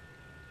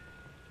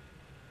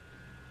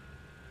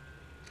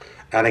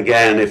 And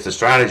again, if the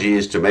strategy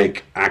is to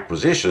make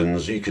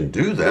acquisitions, you can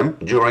do them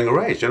during a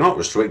raise. You're not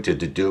restricted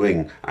to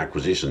doing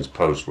acquisitions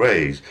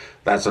post-raise.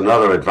 That's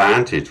another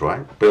advantage,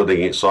 right?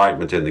 Building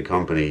excitement in the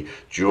company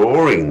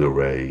during the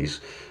raise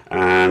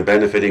and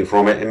benefiting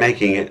from it and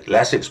making it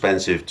less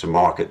expensive to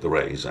market the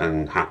raise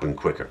and happen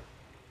quicker.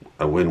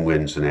 A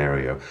win-win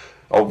scenario.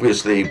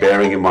 Obviously,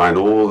 bearing in mind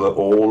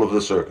all of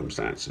the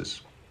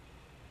circumstances.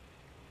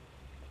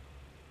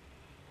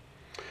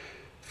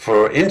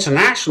 For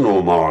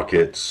international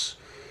markets,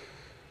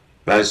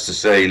 that is to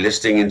say,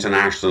 listing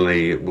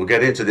internationally, we'll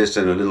get into this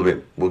in a little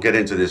bit. We'll get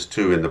into this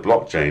too in the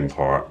blockchain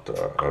part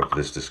of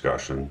this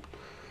discussion.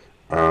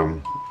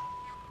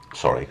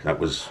 Sorry, that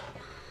was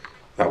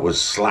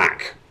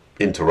Slack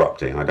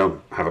interrupting. I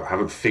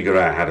haven't figured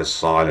out how to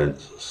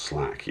silence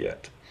Slack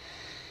yet.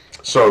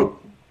 So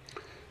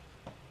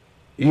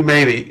you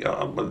may be,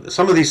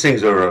 some of these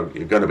things are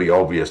going to be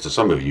obvious to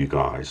some of you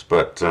guys,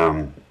 but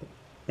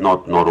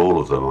not all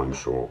of them, I'm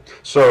sure.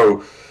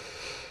 So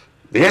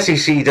the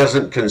SEC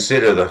doesn't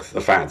consider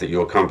the fact that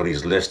your company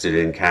is listed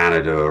in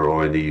Canada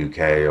or in the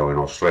UK or in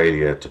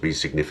Australia to be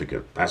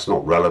significant. That's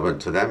not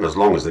relevant to them as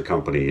long as the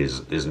company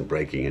isn't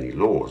breaking any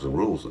laws and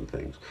rules and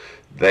things.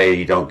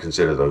 They don't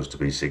consider those to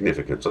be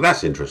significant. So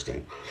that's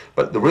interesting.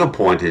 But the real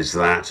point is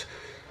that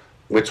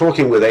we're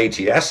talking with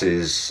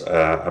ATSs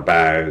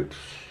about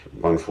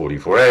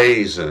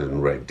 144As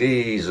and Reg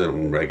Ds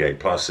and Reg A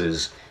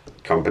Pluses,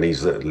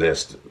 companies that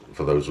list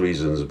for those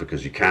reasons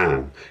because you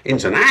can.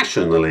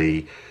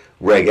 Internationally,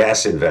 Reg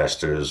S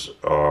investors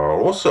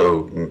are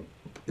also,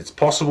 it's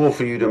possible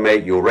for you to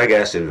make your Reg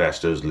S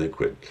investors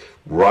liquid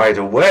right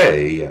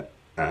away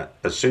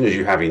as soon as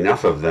you have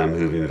enough of them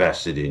who've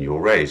invested in your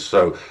raise.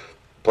 So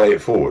play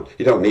it forward.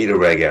 You don't need a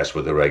Reg S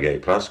with a Reg A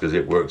Plus because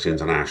it works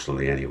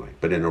internationally anyway.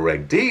 But in a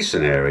Reg D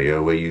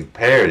scenario where you've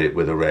paired it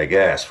with a Reg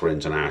S for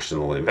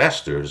international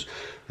investors,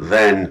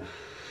 then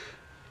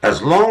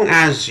as long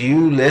as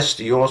you list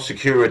your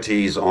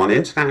securities on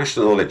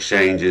international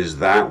exchanges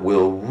that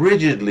will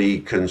rigidly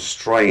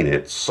constrain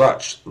it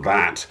such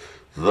that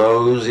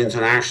those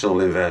international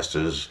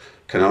investors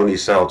can only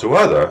sell to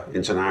other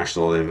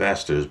international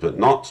investors but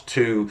not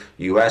to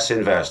US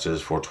investors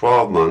for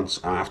 12 months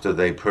after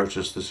they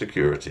purchase the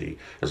security,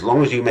 as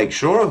long as you make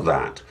sure of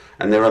that,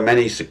 and there are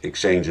many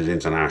exchanges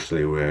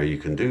internationally where you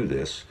can do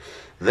this,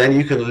 then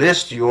you can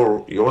list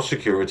your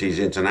securities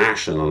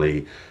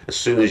internationally as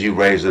soon as you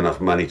raise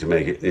enough money to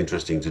make it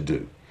interesting to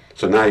do.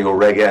 So now your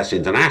Reg S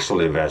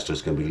international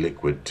investors can be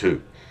liquid too.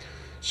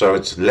 So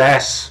it's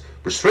less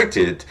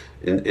restricted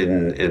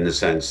in the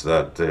sense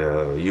that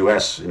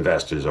US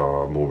investors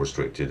are more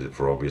restricted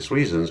for obvious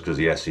reasons because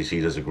the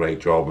SEC does a great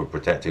job of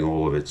protecting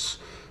all of its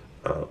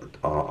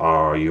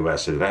our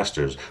US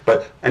investors.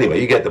 But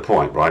anyway, you get the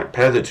point, right?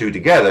 Pair the two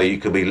together, you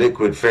can be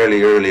liquid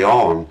fairly early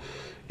on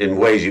in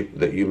ways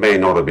that you may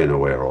not have been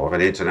aware of,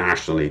 and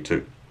internationally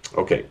too.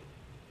 Okay.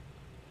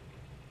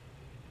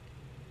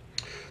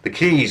 The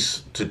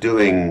keys to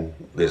doing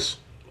this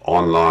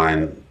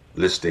online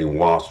listing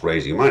whilst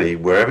raising money,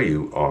 wherever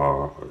you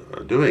are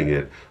doing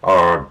it,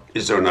 are: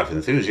 is there enough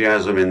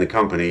enthusiasm in the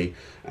company,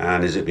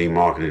 and is it being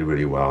marketed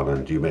really well,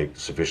 and do you make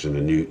sufficient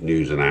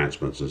news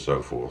announcements and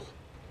so forth?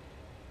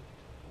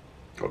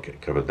 Okay,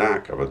 covered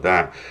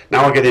that.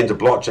 Now I'll get into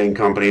blockchain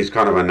companies,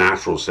 kind of a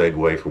natural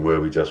segue from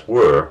where we just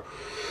were.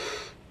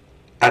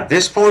 At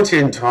this point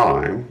in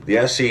time,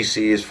 the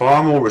SEC is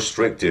far more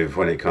restrictive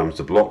when it comes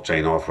to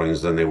blockchain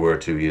offerings than they were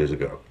 2 years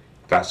ago.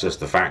 That's just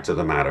the fact of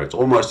the matter. It's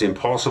almost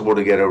impossible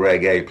to get a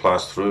Reg A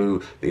plus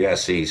through the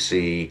SEC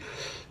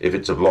if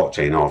it's a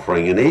blockchain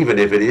offering, and even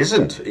if it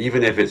isn't,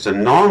 even if it's a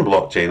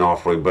non-blockchain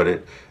offering,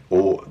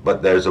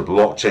 but there's a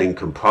blockchain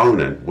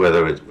component,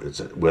 whether it's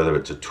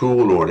a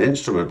tool or an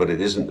instrument, but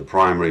it isn't the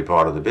primary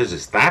part of the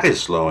business, that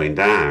is slowing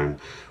down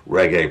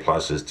Reg A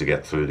pluses to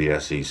get through the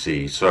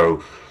SEC.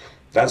 So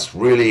that's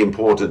really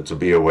important to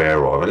be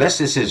aware of. Unless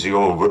this is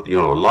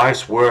your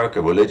life's work,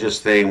 a religious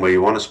thing where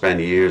you want to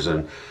spend years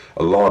and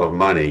a lot of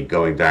money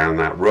going down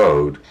that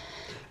road,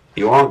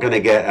 you aren't going to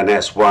get an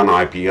S1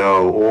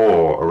 IPO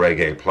or a Reg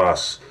A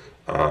plus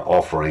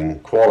offering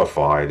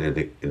qualified.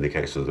 In the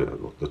case of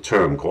the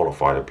term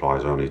qualified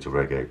applies only to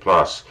Reg A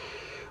plus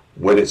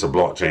when it's a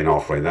blockchain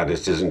offering. That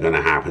just isn't going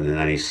to happen in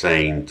any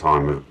sane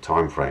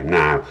time frame.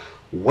 Now,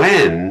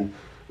 when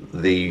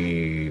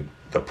the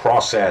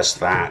process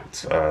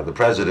that the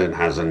president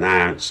has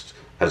announced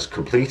has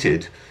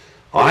completed,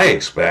 I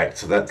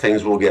expect that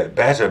things will get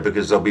better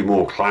because there'll be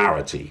more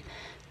clarity,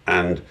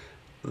 and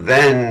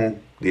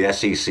then the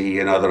SEC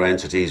and other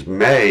entities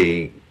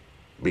may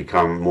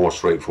become more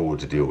straightforward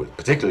to deal with,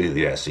 particularly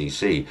the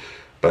SEC.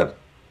 And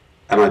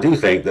I do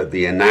think that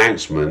the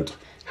announcement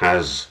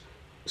has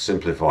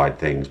simplified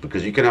things,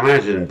 because you can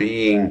imagine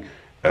being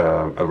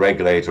a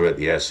regulator at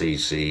the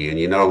SEC, and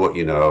you know what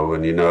you know,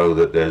 and you know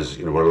that there's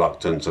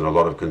reluctance and a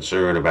lot of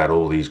concern about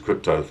all these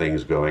crypto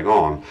things going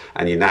on,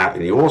 and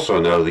you also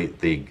know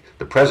the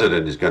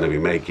president is going to be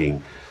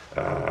making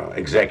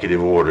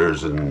executive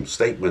orders and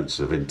statements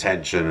of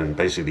intention and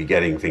basically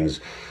getting things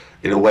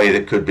in a way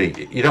that could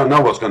be, you don't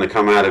know what's going to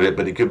come out of it,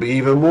 but it could be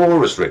even more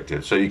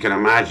restrictive. So you can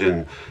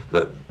imagine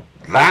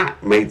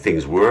that made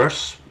things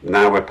worse.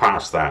 Now we're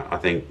past that. I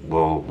think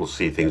we'll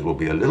see things will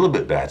be a little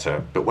bit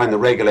better, but when the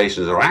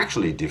regulations are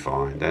actually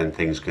defined, then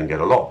things can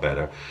get a lot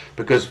better,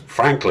 because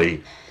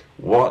frankly,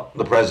 what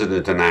the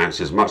president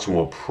announced is much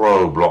more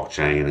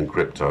pro-blockchain and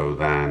crypto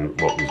than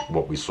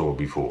what we saw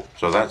before.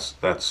 So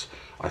that's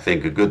I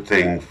think a good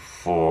thing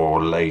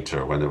for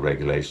later when the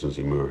regulations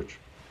emerge.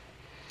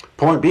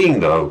 Point being,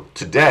 though,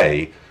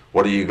 today,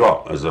 what do you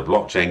got as a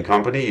blockchain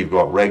company? You've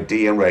got Reg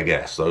D and Reg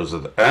S. Those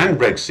are and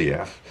Reg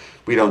CF.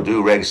 We don't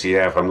do Reg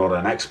CF. I'm not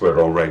an expert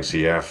on Reg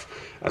CF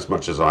as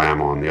much as I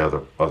am on the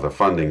other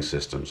funding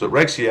systems. So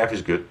Reg CF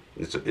is good.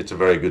 It's a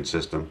very good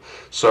system.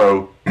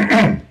 So,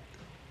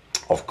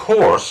 of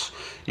course,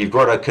 you've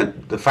got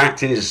the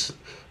fact is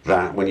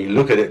that when you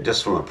look at it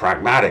just from a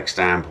pragmatic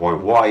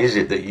standpoint, why is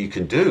it that you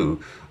can do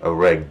a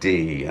Reg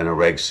D and a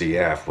Reg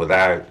CF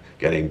without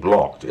getting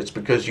blocked? It's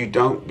because you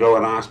don't go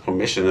and ask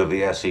permission of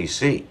the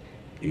SEC.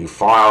 You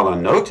file a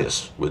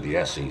notice with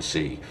the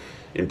SEC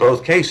in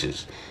both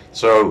cases.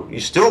 So you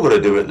still got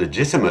to do it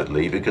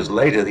legitimately, because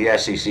later the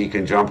SEC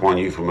can jump on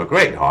you from a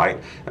great height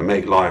and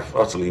make life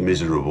utterly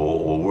miserable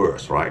or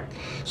worse, right?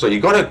 So you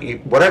got to,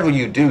 whatever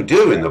you do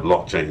in the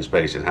blockchain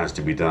space, it has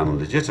to be done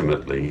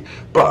legitimately.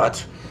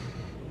 But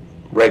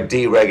Reg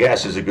D, Reg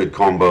S is a good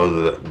combo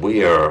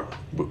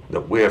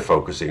that we're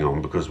focusing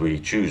on, because we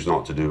choose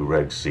not to do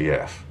Reg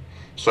CF.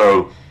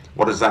 So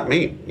what does that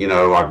mean?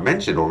 I've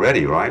mentioned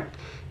already, right?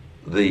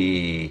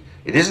 It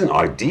isn't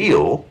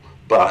ideal,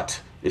 but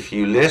if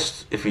you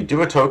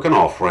do a token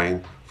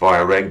offering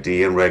via Reg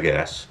D and Reg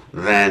S,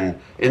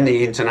 then in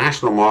the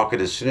international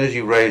market, as soon as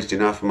you raised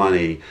enough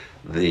money,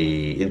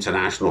 the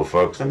international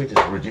folks, let me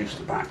just reduce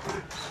the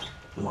background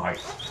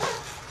light.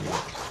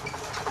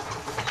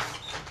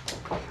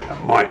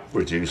 That might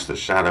reduce the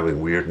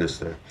shadowing weirdness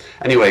there.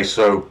 Anyway,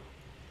 so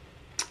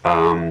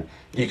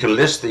you can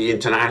list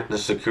the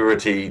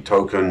security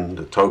token,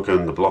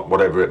 the block,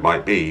 whatever it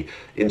might be,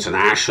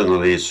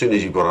 internationally as soon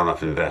as you've got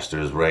enough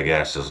investors, Reg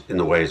S, in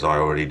the ways I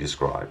already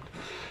described.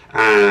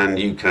 And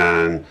you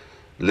can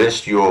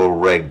list your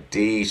Reg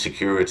D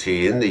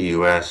security in the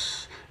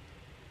US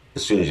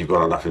as soon as you've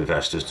got enough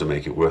investors to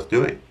make it worth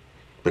doing,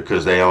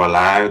 because they are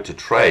allowed to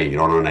trade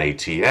on an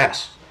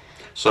ATS.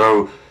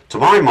 So to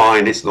my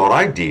mind, it's not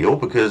ideal,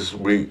 because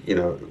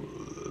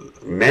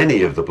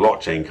many of the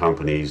blockchain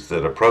companies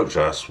that approach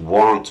us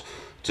want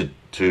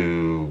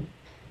to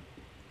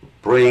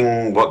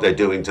bring what they're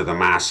doing to the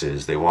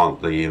masses. They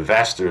want the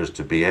investors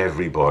to be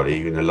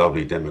everybody in a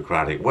lovely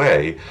democratic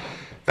way.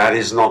 That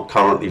is not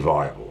currently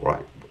viable,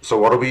 right? So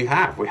what do we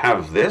have? We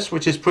have this,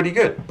 which is pretty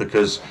good,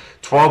 because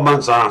 12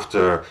 months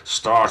after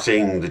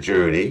starting the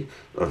journey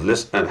of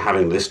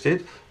having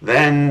listed,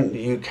 then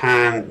you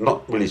can,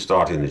 not really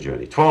starting the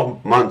journey,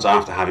 12 months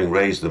after having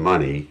raised the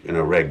money in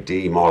a Reg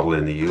D model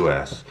in the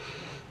US,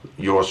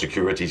 your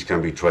securities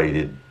can be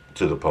traded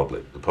to the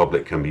public. The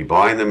public can be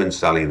buying them and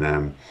selling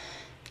them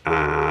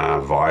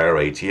via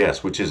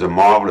ATS, which is a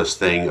marvelous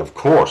thing. Of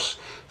course,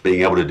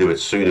 being able to do it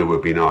sooner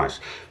would be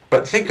nice.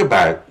 But think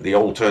about the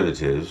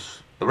alternatives.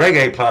 The Reg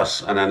A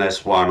Plus and an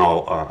S1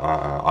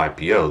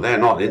 IPO, they're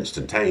not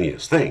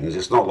instantaneous things.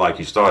 It's not like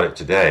you start it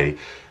today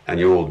and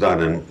you're all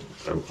done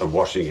and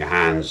washing your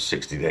hands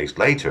 60 days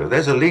later,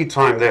 there's a lead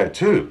time there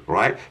too,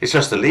 right? It's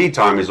just the lead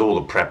time is all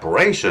the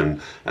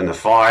preparation and the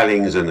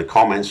filings and the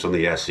comments from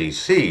the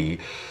SEC.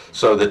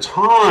 So the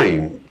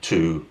time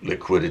to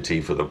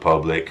liquidity for the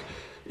public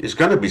is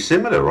going to be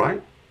similar,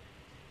 right?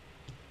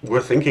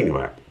 We're thinking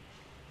about.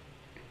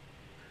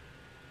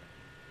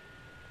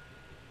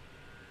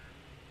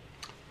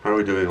 How are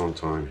we doing on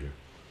time here?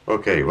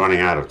 Okay, running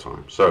out of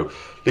time. So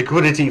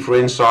liquidity for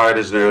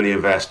insiders and early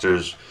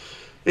investors,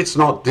 it's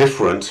not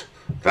different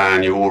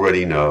than you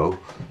already know.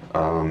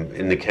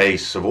 In the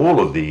case of all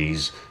of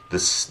these,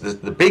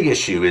 the big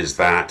issue is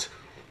that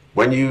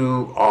when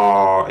you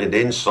are an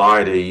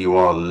insider, you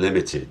are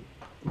limited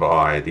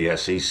by the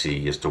SEC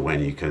as to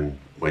when you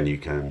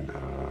can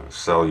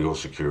sell your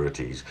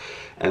securities.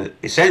 And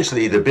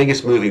essentially the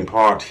biggest moving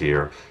part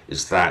here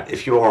is that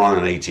if you're on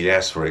an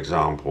ATS, for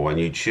example, and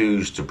you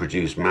choose to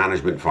produce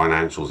management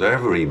financials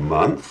every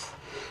month,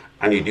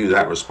 and you do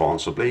that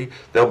responsibly,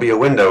 there'll be a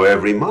window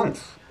every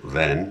month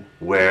then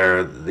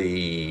where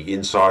the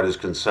insiders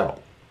can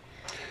sell.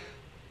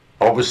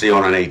 Obviously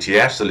on an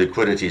ATS, the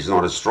liquidity is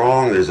not as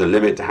strong. There's a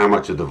limit to how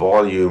much of the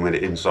volume an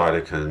insider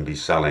can be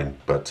selling,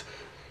 but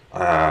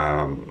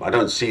I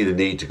don't see the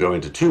need to go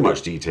into too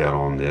much detail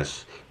on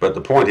this. But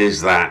the point is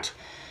that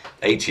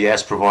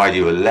ATS provide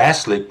you a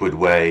less liquid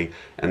way,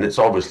 and it's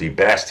obviously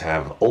best to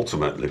have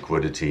ultimate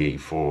liquidity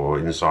for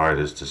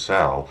insiders to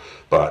sell.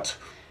 But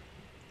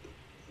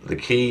the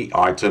key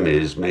item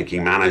is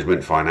making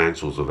management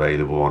financials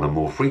available on a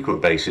more frequent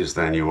basis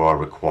than you are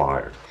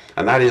required.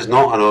 And that is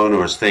not an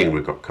onerous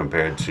thing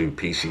compared to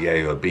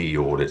PCA or B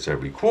audits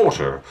every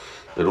quarter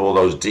that all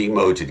those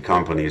demoted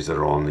companies that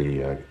are on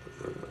the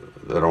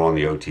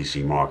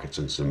OTC markets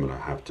and similar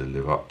have to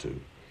live up to.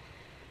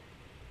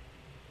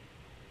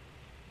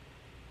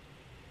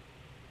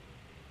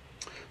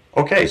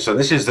 Okay, so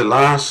this is the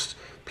last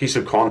piece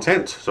of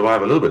content, so I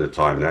have a little bit of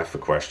time left for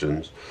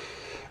questions.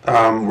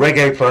 Reg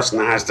A Plus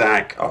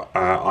NASDAQ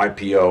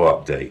IPO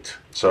update.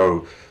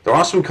 So there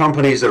are some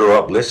companies that are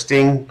up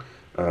listing,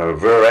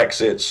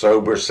 Verexit,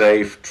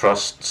 SoberSafe,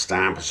 Trust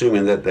Stamp,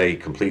 assuming that they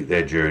complete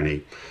their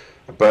journey.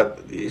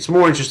 But it's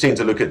more interesting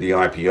to look at the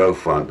IPO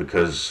front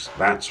because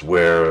that's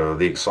where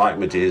the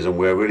excitement is and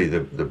where really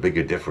the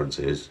bigger difference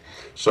is.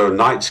 So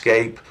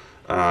Nightscope,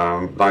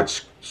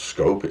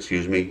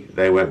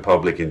 they went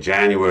public in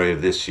January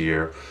of this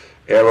year.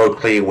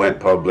 AeroClean went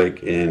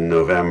public in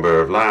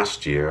November of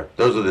last year.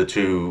 Those are the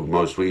two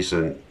most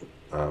recent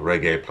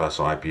Reg A Plus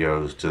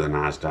IPOs to the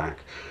NASDAQ.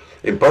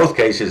 In both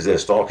cases, their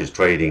stock is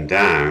trading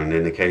down.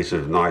 In the case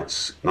of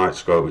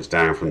Nightscope, it's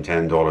down from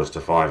 $10 to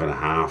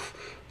 $5.50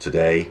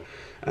 today.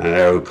 And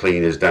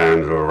AeroClean is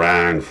down to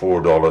around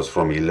 $4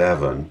 from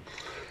 $11.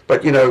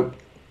 But, you know,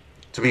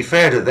 to be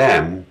fair to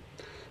them,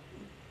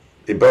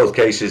 in both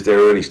cases, they're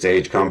early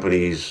stage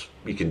companies.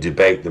 You can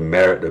debate the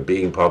merit of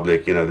being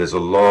public. You know, there's a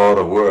lot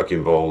of work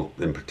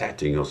involved in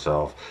protecting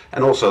yourself.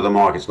 And also the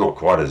market's not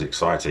quite as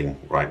exciting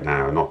right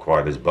now, not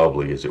quite as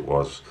bubbly as it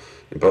was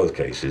in both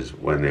cases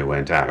when they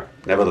went out.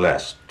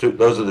 Nevertheless,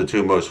 those are the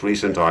two most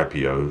recent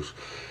IPOs.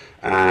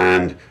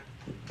 And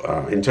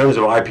in terms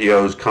of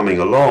IPOs coming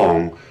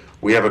along,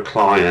 we have a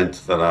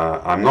client that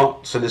I'm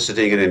not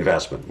soliciting an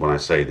investment when I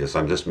say this,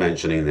 I'm just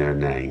mentioning their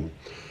name.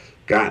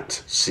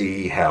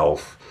 GATC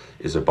Health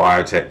is a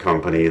biotech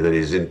company that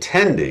is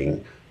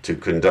intending to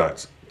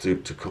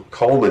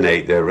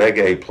culminate their Reg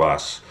A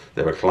Plus.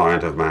 They're a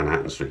client of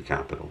Manhattan Street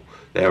Capital.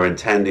 They're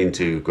intending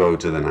to go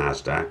to the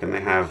NASDAQ, and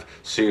they have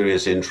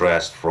serious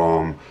interest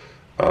from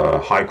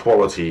high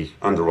quality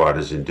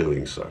underwriters in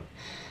doing so.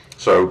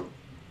 So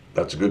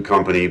that's a good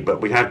company,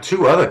 but we have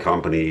two other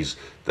companies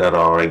that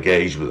are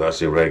engaged with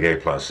us in Reg A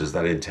Pluses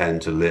that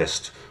intend to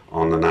list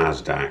on the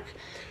NASDAQ.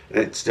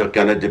 It's still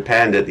going to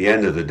depend at the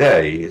end of the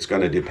day, it's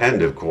going to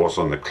depend, of course,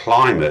 on the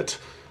climate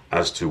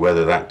as to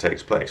whether that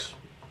takes place,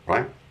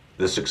 right?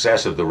 The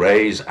success of the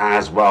raise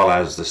as well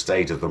as the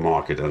state of the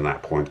market at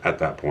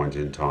that point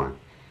in time.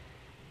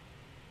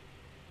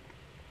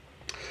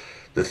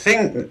 Next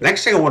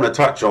thing I want to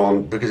touch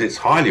on, because it's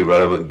highly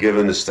relevant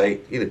given the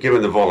state,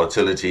 given the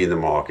volatility in the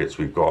markets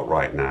we've got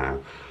right now.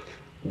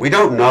 We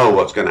don't know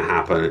what's going to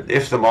happen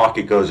if the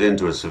market goes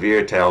into a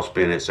severe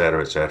tailspin,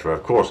 etc., etc.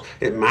 Of course,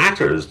 it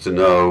matters to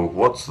know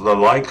what's the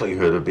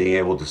likelihood of being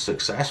able to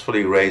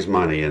successfully raise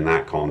money in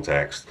that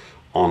context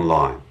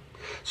online.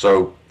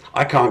 So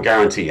I can't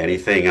guarantee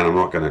anything, and I'm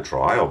not going to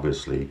try,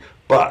 obviously,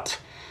 but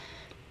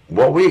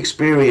what we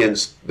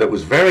experienced that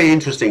was very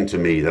interesting to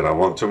me that I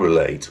want to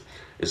relate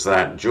is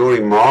that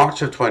during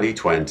March of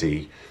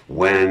 2020,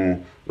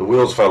 when the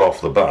wheels fell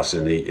off the bus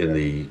in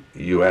the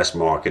US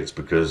markets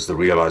because the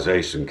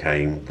realization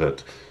came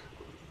that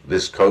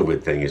this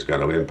COVID thing is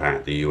going to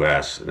impact the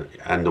US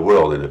and the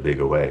world in a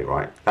bigger way,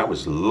 right? That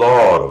was a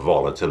lot of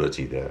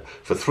volatility there.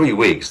 For 3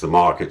 weeks, the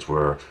markets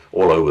were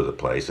all over the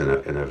place in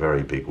a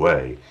very big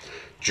way.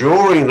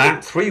 During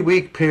that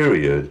 3-week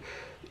period,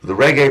 the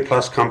Reg A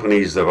Plus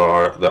companies that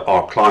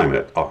are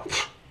climate,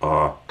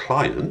 our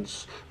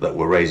clients that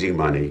were raising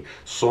money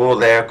saw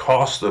their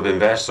cost of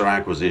investor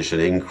acquisition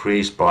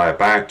increase by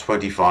about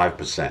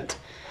 25%.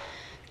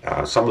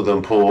 Some of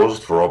them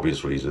paused for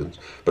obvious reasons,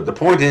 but the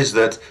point is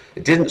that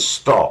it didn't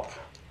stop.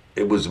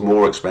 It was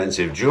more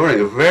expensive during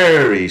a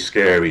very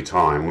scary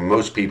time when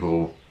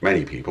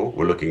many people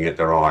were looking at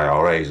their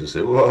IRAs and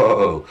said,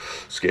 whoa,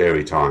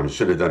 scary times,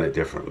 should have done it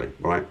differently,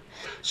 right?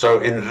 So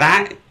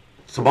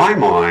to my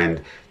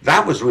mind,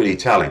 that was really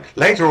telling.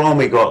 Later on,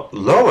 we got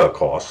lower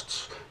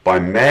costs. By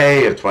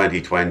May of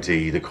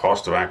 2020, the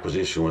cost of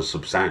acquisition was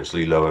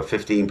substantially lower,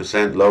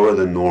 15% lower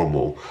than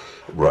normal,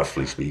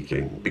 roughly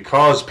speaking,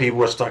 because people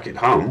were stuck at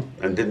home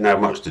and didn't have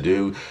much to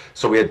do.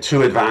 So we had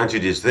two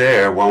advantages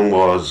there. One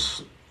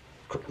was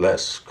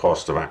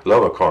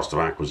lower cost of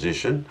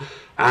acquisition,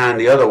 and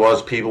the other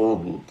was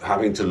people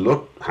having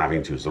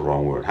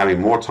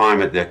more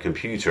time at their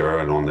computer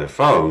and on their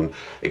phone,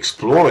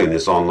 exploring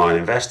this online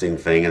investing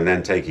thing and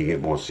then taking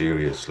it more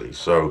seriously.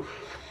 So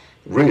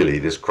really,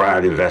 this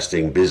crowd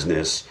investing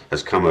business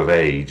has come of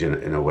age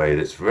in a way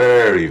that's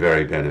very,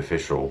 very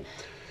beneficial,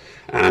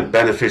 and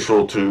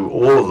beneficial to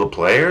all of the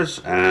players.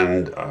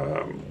 And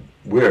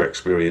we're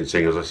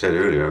experiencing, as I said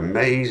earlier,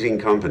 amazing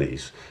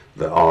companies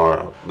that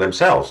are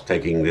themselves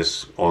taking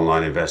this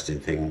online investing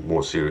thing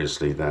more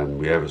seriously than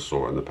we ever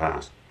saw in the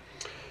past.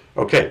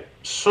 Okay,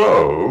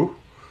 so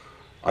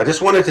I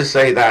just wanted to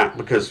say that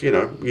because, you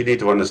need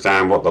to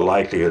understand what the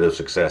likelihood of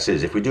success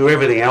is. If we do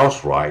everything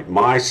else right,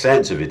 my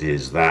sense of it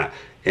is that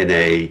in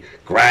a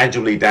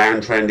gradually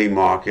downtrending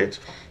market,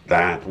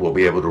 that we'll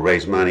be able to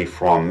raise money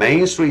from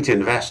Main Street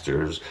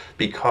investors,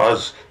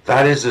 because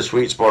that is the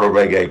sweet spot of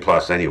Reg A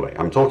Plus anyway.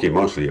 I'm talking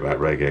mostly about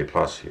Reg A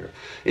Plus here.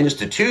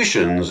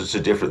 Institutions, it's a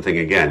different thing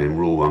again in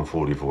Rule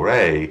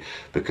 144A,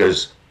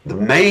 because the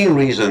main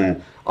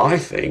reason I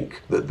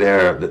think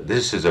that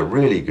this is a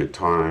really good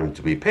time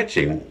to be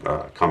pitching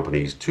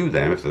companies to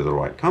them, if they're the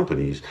right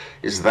companies,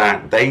 is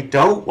that they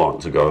don't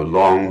want to go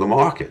long the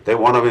market. They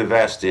want to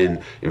invest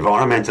in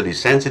environmentally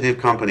sensitive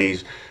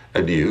companies,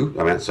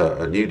 it's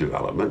a new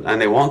development, and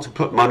they want to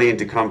put money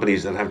into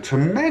companies that have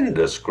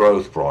tremendous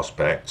growth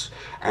prospects,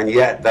 and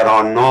yet that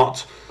are not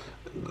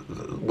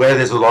where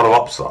there's a lot of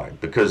upside,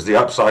 because the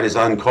upside is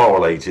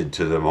uncorrelated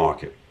to the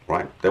market,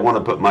 right? They want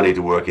to put money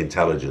to work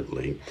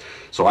intelligently.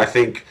 So I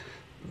think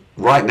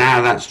right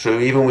now that's true.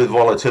 Even with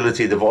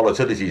volatility, the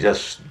volatility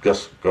just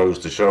goes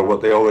to show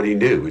what they already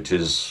knew, which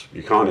is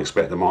you can't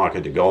expect the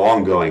market to go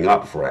on going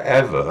up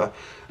forever.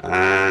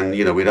 And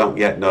we don't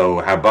yet know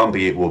how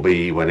bumpy it will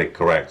be when it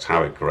corrects,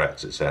 how it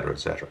corrects, etc.,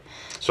 etc.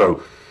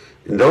 So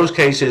in those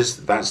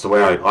cases, that's the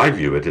way I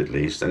view it, at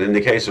least. And in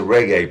the case of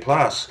Reg A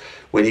Plus,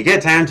 when you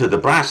get down to the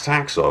brass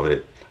tacks of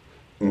it,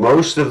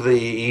 most of the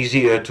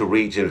easier to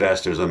reach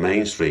investors are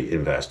Main Street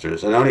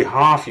investors, and only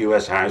half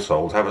US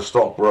households have a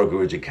stock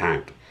brokerage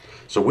account.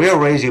 So we're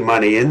raising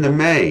money in the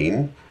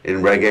main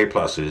in Reg A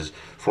Pluses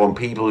from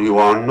people who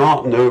are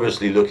not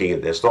nervously looking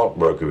at their stock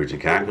brokerage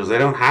account because they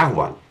don't have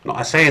one. Now,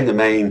 I say in the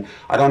main,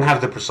 I don't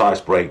have the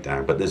precise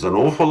breakdown, but there's an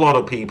awful lot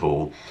of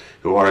people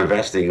who are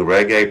investing in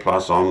Reg A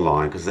Plus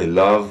online because they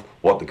love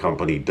what the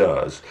company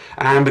does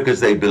and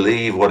because they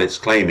believe what it's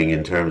claiming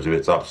in terms of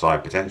its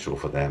upside potential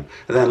for them.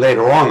 And then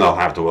later on, they'll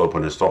have to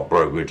open a stock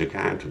brokerage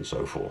account and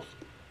so forth.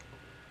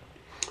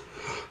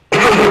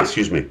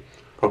 Excuse me.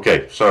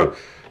 Okay, so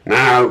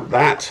now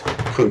that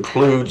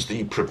concludes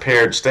the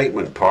prepared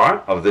statement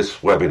part of this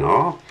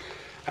webinar,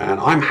 and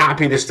I'm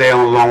happy to stay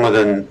on longer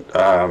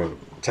than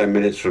 10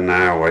 minutes from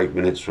now or 8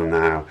 minutes from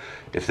now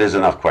if there's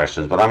enough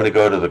questions, but I'm going to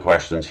go to the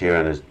questions here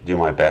and do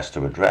my best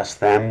to address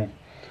them.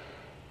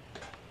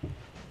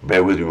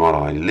 Bear with me while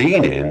I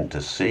lean in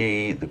to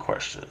see the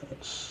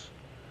questions.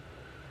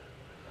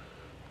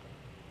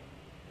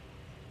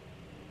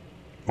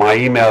 My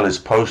email is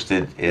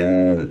posted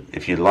in,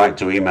 if you'd like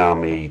to email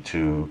me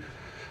to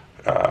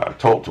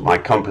talk to my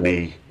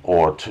company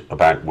or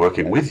about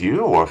working with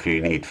you, or if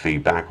you need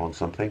feedback on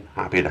something,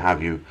 happy to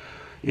have you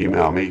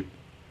email me.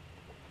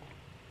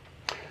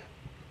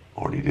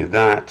 Already did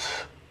that.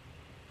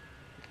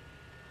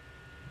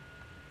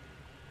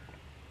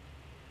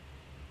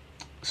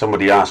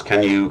 Somebody asked,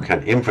 can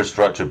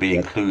infrastructure be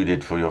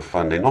included for your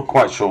funding? Not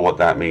quite sure what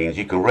that means.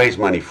 You can raise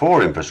money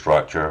for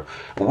infrastructure.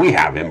 We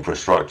have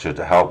infrastructure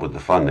to help with the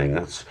funding.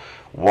 That's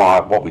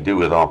what we do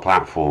with our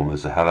platform.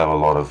 There's a hell of a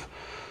lot of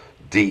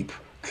deep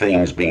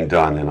things being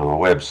done in our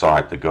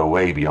website that go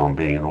way beyond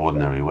being an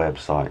ordinary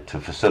website to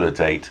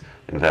facilitate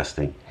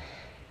investing.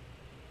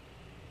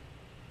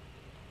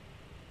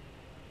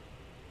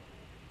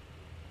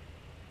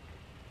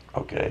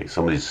 Okay,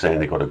 somebody's saying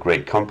they got a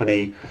great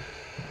company.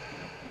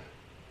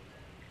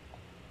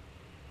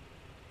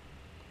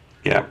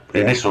 Yeah,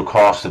 initial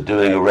cost of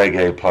doing a Reg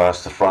A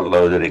Plus, the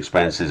front-loaded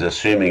expenses,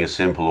 assuming a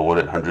simple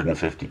audit,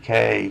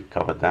 150K,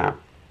 covered that.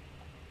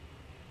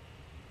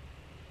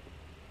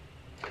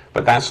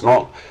 But that's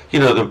not,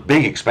 the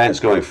big expense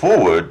going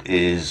forward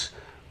is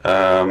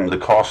the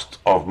cost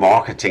of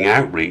marketing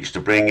outreach to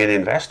bring in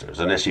investors,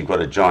 unless you've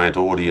got a giant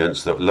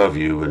audience that love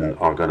you and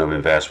are going to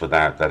invest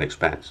without that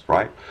expense,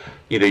 right?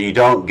 You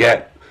don't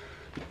get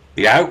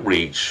the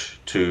outreach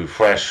to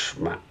fresh,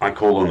 I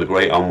call them the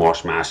great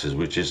unwashed masses,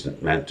 which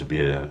isn't meant to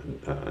be a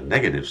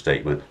negative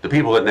statement, the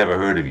people that never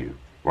heard of you,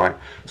 right?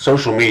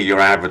 Social media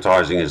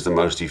advertising is the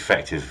most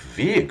effective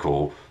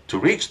vehicle to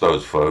reach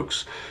those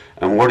folks.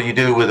 And what do you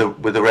do with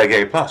the Reg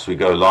A Plus? We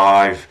go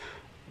live,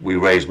 we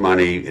raise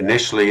money.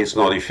 Initially, it's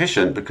not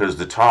efficient because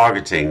the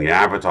targeting, the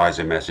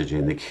advertising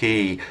messaging, the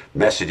key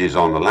messages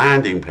on the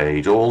landing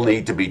page all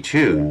need to be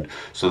tuned.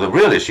 So the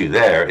real issue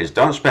there is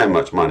don't spend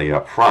much money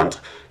up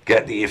front,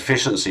 get the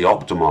efficiency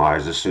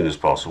optimized as soon as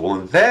possible,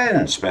 and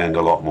then spend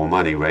a lot more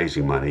money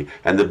raising money.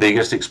 And the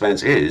biggest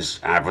expense is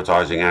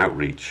advertising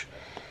outreach.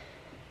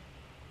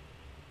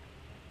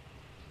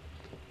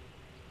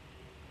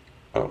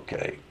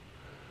 Okay.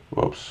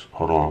 Whoops,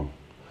 hold on.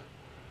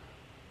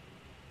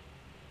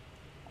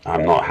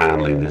 I'm not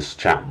handling this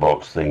chat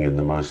box thing in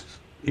the most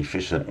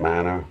efficient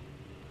manner.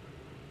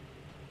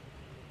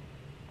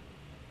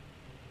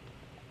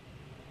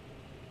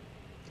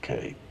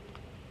 Okay.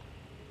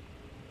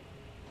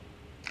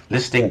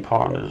 Listing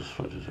partners.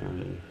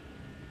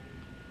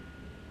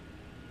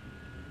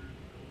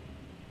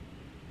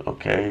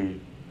 Okay.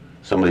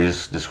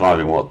 Somebody's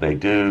describing what they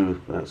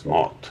do. That's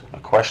not a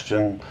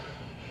question.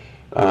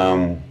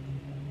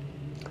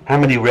 How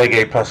many Reg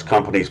A Plus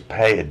companies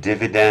pay a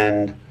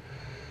dividend?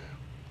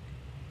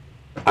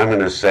 I'm going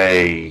to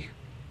say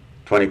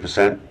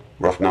 20%,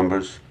 rough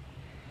numbers.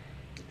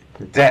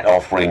 Debt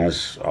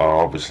offerings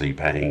are obviously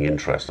paying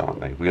interest,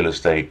 aren't they? Real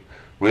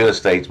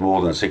estate's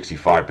more than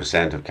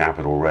 65% of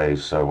capital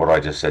raised, so what I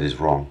just said is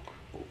wrong.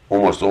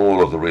 Almost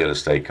all of the real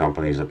estate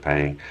companies are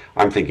paying.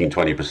 I'm thinking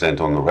 20%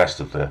 on the rest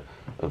of the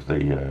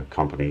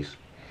companies.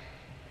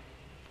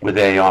 With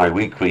AI,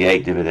 we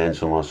create dividends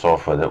from our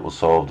software that will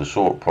solve the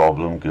short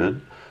problem. Good.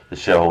 The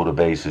shareholder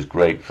base is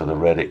great for the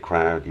Reddit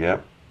crowd.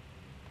 Yep.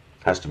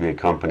 Has to be a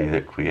company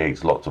that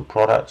creates lots of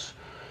products.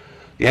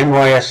 The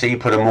NYSE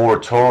put a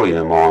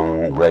moratorium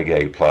on Reg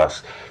A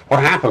Plus. What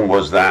happened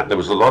was that there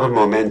was a lot of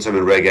momentum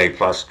in Reg A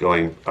Plus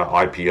going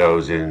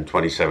IPOs in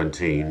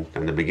 2017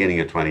 and the beginning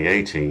of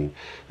 2018. And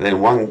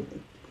then one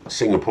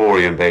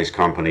Singaporean-based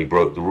company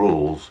broke the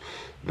rules.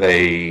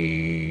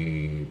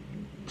 They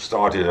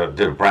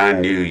did a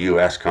brand new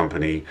US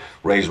company,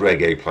 raised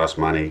Reg A Plus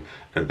money,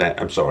 and then,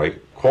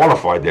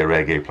 qualified their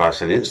Reg A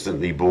Plus and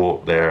instantly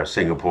bought their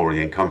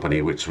Singaporean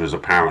company, which was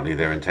apparently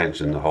their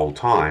intention the whole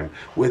time,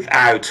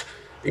 without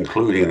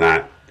including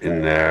that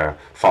in their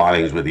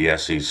filings with the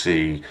SEC.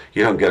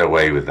 You don't get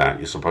away with that.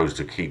 You're supposed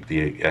to keep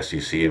the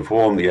SEC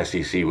informed. The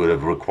SEC would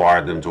have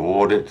required them to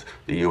audit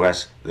the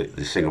US, the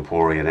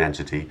Singaporean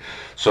entity.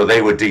 So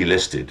they were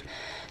delisted.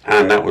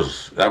 And that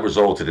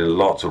resulted in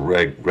lots of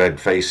red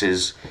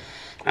faces,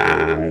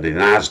 and the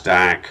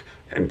NASDAQ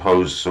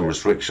imposed some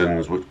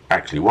restrictions,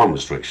 actually one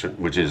restriction,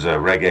 which is a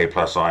Reg A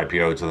Plus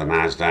IPO to the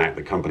NASDAQ.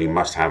 The company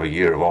must have a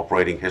year of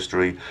operating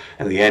history,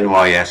 and the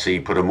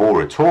NYSE put a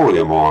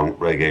moratorium on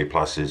Reg A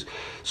Pluses.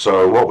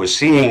 So what we're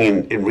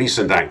seeing in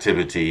recent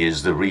activity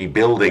is the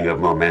rebuilding of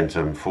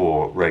momentum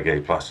for Reg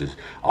A Pluses.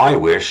 I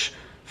wish,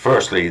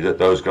 firstly, that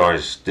those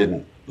guys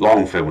didn't,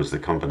 Longfin was the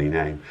company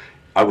name,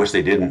 I wish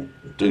they didn't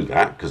do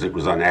that because it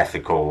was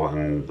unethical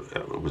and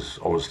it was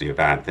obviously a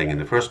bad thing in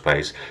the first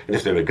place. And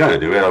if they were going to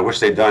do it, I wish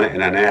they'd done it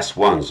in an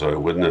S1 so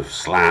it wouldn't have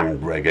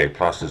slammed Reg A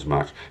Plus as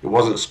much. It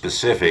wasn't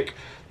specific.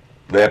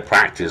 Their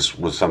practice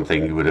was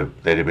something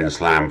they'd have been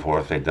slammed for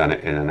if they'd done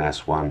it in an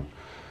S1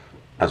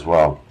 as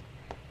well.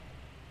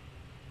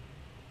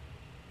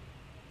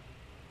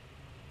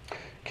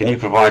 Can you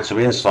provide some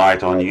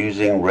insight on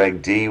using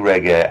Reg D,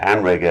 Reg A,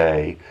 and Reg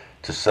A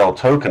to sell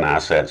token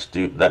assets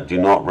that do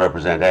not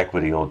represent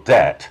equity or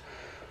debt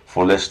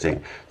for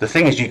listing? The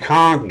thing is, you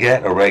can't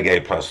get a Reg A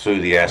Plus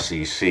through the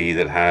SEC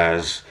that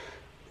has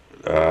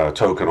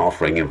token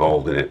offering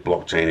involved in it,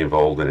 blockchain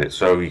involved in it,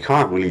 so you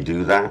can't really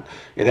do that.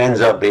 It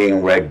ends up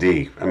being Reg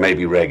D and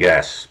maybe Reg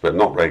S, but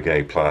not Reg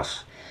A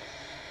Plus.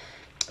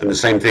 And the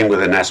same thing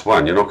with an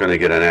S1. You're not going to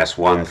get an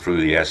S1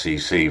 through the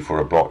SEC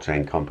for a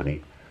blockchain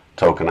company,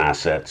 token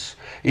assets.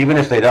 Even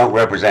if they don't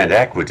represent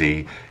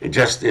equity,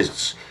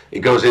 it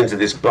goes into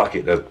this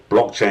bucket of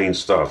blockchain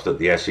stuff that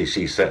the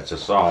SEC sets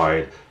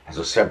aside as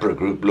a separate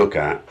group look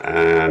at,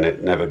 and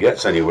it never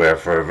gets anywhere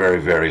for a very,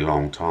 very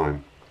long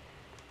time.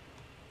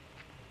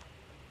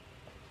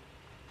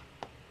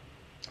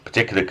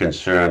 Particular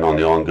concern on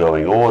the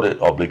ongoing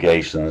audit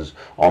obligations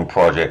on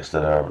projects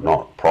that are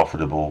not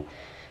profitable.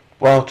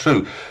 Well,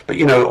 true, but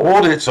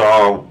audits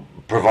are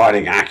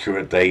providing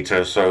accurate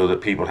data so that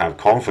people have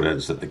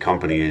confidence that the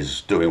company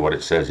is doing what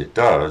it says it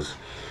does.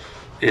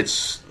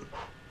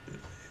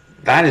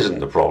 That isn't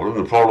the problem.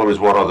 The problem is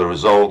what are the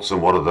results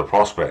and what are the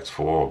prospects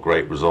for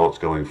great results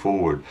going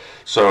forward.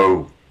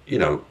 So,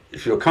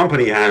 if your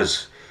company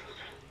has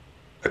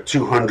a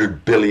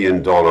 $200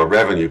 billion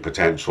revenue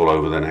potential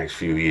over the next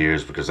few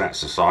years, because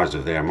that's the size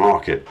of their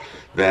market,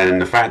 then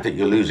the fact that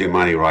you're losing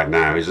money right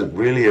now isn't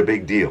really a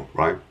big deal,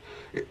 right?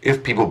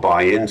 If people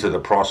buy into the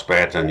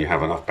prospect and you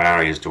have enough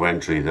barriers to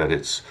entry that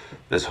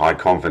there's high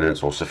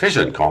confidence or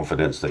sufficient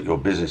confidence that your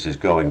business is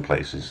going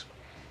places.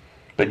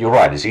 But you're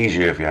right, it's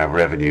easier if you have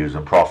revenues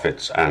and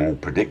profits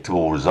and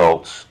predictable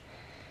results.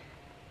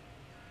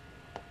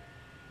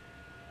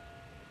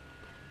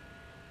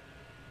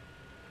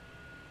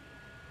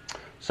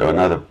 So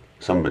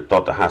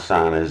Dr.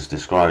 Hassan is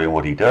describing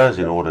what he does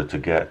in order to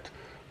get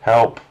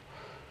help.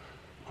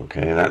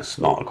 Okay, that's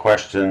not a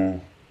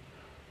question.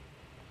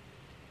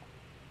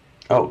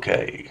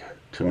 Okay,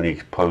 too many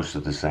posts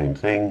of the same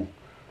thing.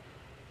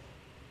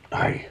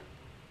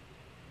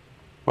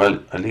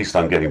 Well, at least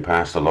I'm getting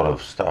past a lot of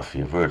stuff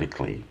here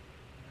vertically.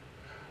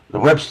 The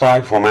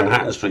website for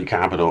Manhattan Street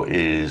Capital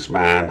is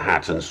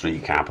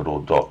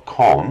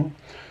manhattanstreetcapital.com,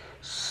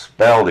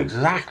 spelled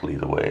exactly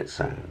the way it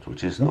sounds,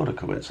 which is not a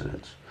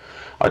coincidence.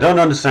 I don't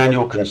understand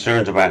your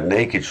concerns about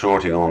naked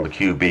shorting on the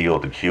QB or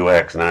the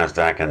QX,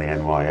 NASDAQ, and the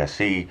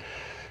NYSE.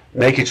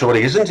 Naked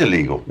shorting isn't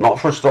illegal, not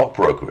for stock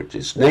brokerage.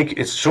 It's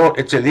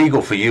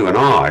illegal for you and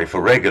I, for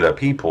regular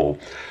people,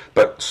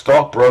 but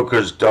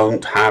stockbrokers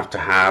don't have to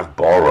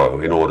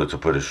borrow in order to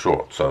put a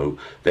short. So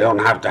they don't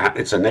have to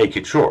it's a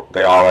naked short.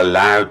 They are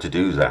allowed to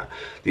do that.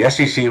 The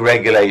SEC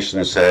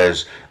regulation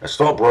says a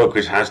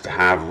stockbroker has to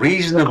have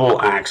reasonable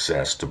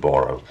access to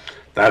borrow.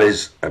 That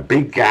is a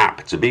big gap.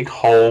 It's a big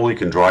hole you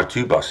can drive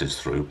 2 buses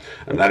through,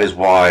 and that is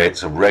why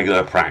it's a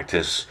regular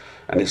practice,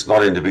 and it's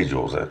not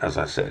individuals. As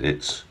I said,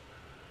 it's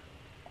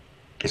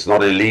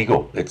not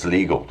illegal. It's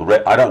legal.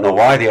 I don't know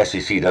why the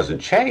SEC doesn't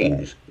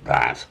change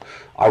that.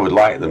 I would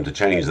like them to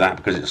change that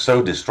because it's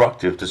so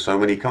destructive to so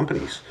many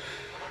companies.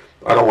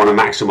 I don't want to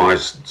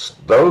maximize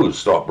those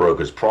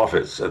stockbrokers'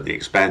 profits at the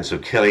expense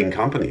of killing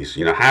companies.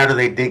 You know, how do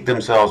they dig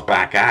themselves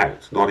back out?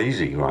 It's not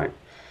easy, right?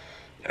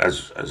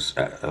 As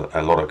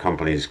a lot of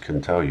companies can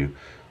tell you.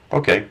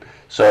 Okay,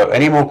 so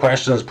any more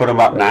questions, put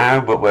them up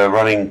now, but we're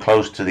running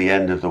close to the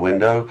end of the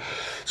window.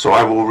 So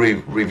I will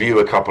review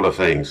a couple of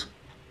things.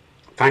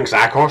 Thanks,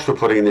 Akos, for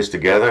putting this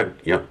together.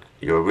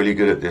 You're really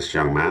good at this,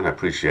 young man. I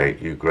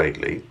appreciate you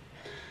greatly.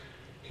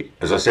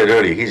 As I said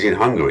earlier, he's in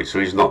Hungary, so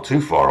he's not too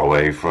far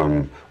away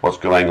from what's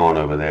going on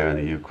over there in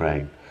the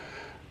Ukraine.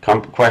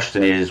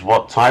 Question is,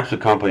 what types of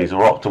companies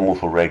are optimal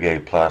for Reg A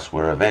Plus?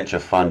 We're a venture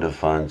fund of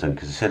funds and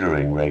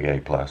considering Reg A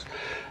Plus.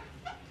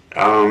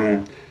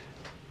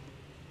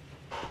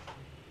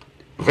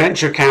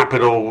 Venture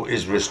capital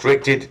is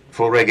restricted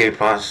for Reg A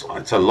Plus.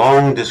 It's a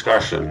long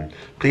discussion.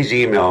 Please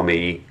email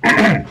me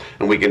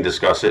and we can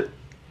discuss it.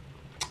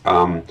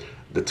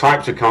 The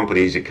types of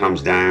companies it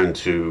comes down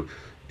to,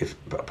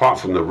 apart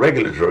from the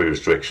regulatory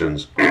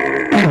restrictions,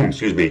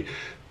 excuse me,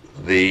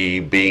 the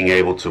being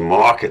able to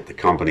market the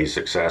company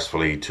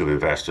successfully to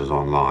investors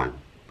online.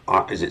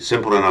 Is it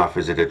simple enough?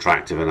 Is it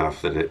attractive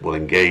enough that it will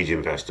engage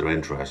investor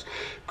interest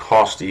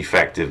cost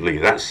effectively?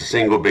 That's the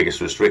single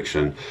biggest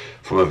restriction.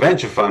 From a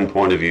venture fund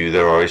point of view,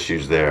 there are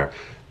issues there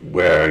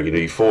where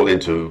you fall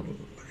into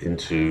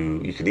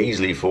you can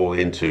easily fall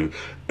into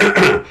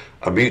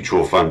a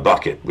mutual fund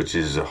bucket, which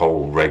is a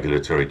whole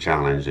regulatory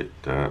challenge.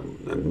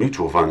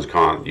 Mutual funds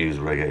can't use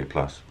Reg A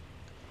plus.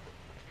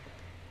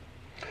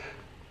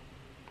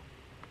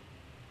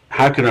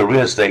 How can a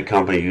real estate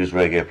company use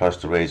Reg A Plus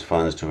to raise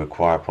funds to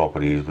acquire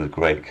properties with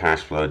great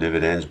cash flow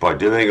dividends? By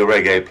doing a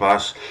Reg A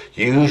Plus,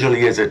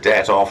 usually as a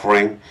debt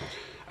offering.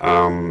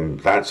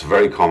 That's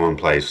very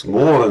commonplace.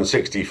 More than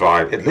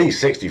at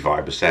least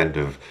 65%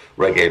 of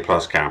Reg A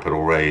Plus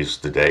capital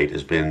raised to date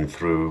has been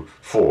for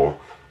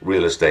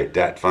real estate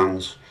debt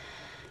funds.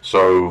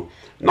 So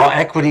not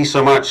equity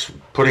so much.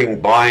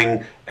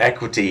 Buying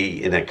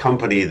equity in a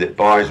company that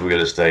buys real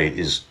estate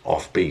is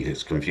offbeat.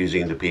 It's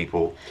confusing to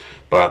people,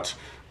 but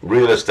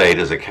real estate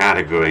as a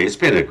category, it's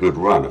been a good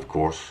run, of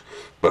course,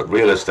 but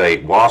real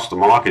estate, whilst the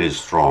market is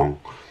strong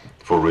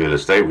for real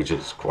estate, which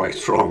is quite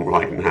strong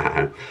right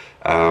now,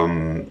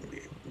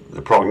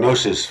 the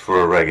prognosis for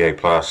a Reg A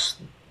Plus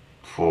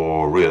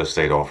for real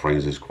estate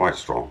offerings is quite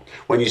strong.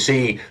 When you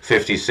see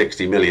 $50,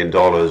 $60 million,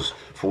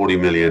 $40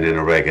 million in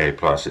a Reg A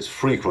Plus, it's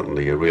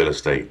frequently a real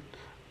estate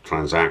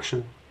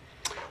transaction.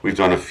 We've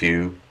done a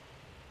few.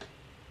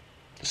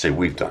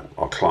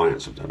 Our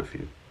clients have done a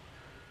few.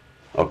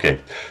 Okay,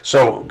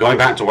 so going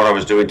back to what I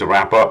was doing to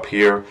wrap up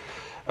here,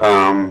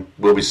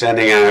 we'll be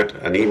sending out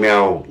an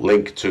email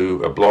link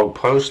to a blog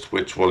post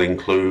which will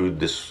include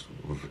this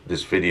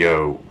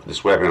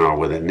webinar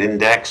with an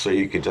index, so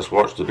you can just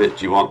watch the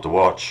bits you want to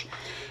watch.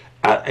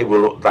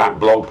 That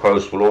blog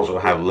post will also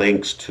have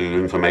links to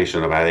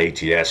information about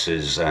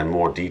ATSs and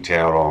more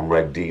detail on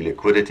Reg D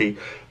liquidity.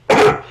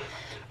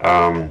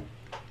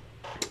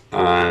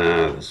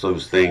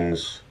 Those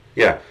things,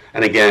 yeah.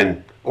 And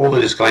again, all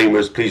the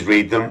disclaimers, please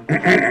read them.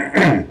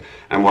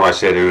 And what I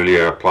said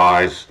earlier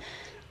applies.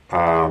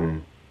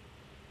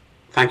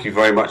 Thank you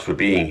very much for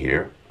being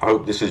here. I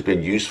hope this has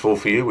been useful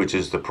for you, which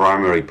is the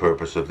primary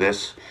purpose of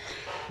this,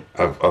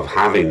 of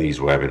having these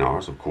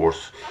webinars, of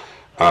course.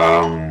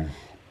 Yeah,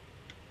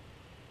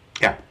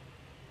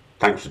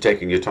 thanks for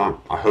taking your time.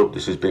 I hope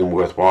this has been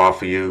worthwhile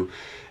for you.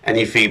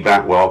 Any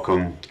feedback,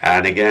 welcome.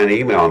 And again,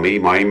 email me.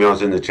 My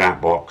email's in the chat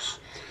box.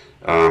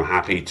 I'm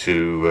happy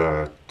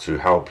to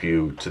help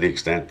you to the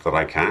extent that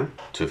I can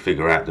to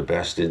figure out the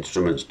best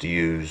instruments to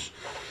use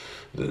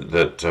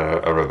that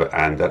are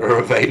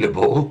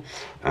available,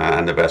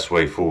 and the best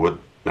way forward.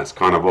 That's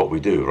kind of what we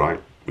do,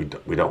 right?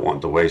 We don't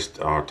want to waste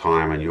our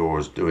time and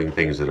yours doing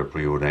things that are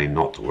preordained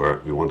not to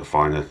work. We want to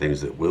find the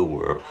things that will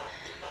work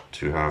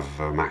to have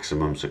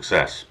maximum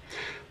success.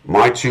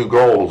 My two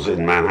goals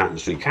in Manhattan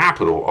Street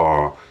Capital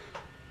are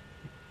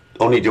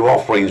only do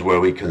offerings where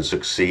we can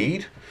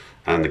succeed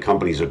and the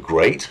companies are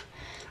great,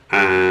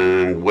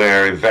 and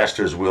where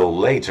investors will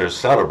later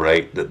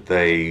celebrate that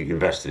they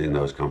invested in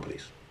those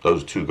companies.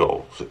 Those two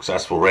goals: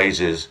 successful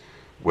raises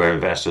where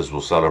investors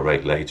will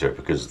celebrate later,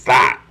 because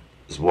that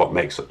is what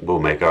will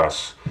make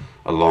us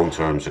a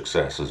long-term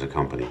success as a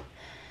company.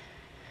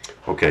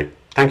 Okay,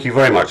 thank you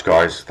very much,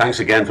 guys. Thanks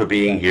again for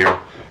being here.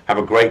 Have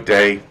a great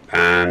day,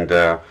 and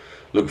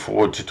look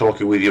forward to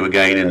talking with you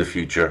again in the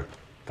future.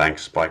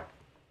 Thanks. Bye.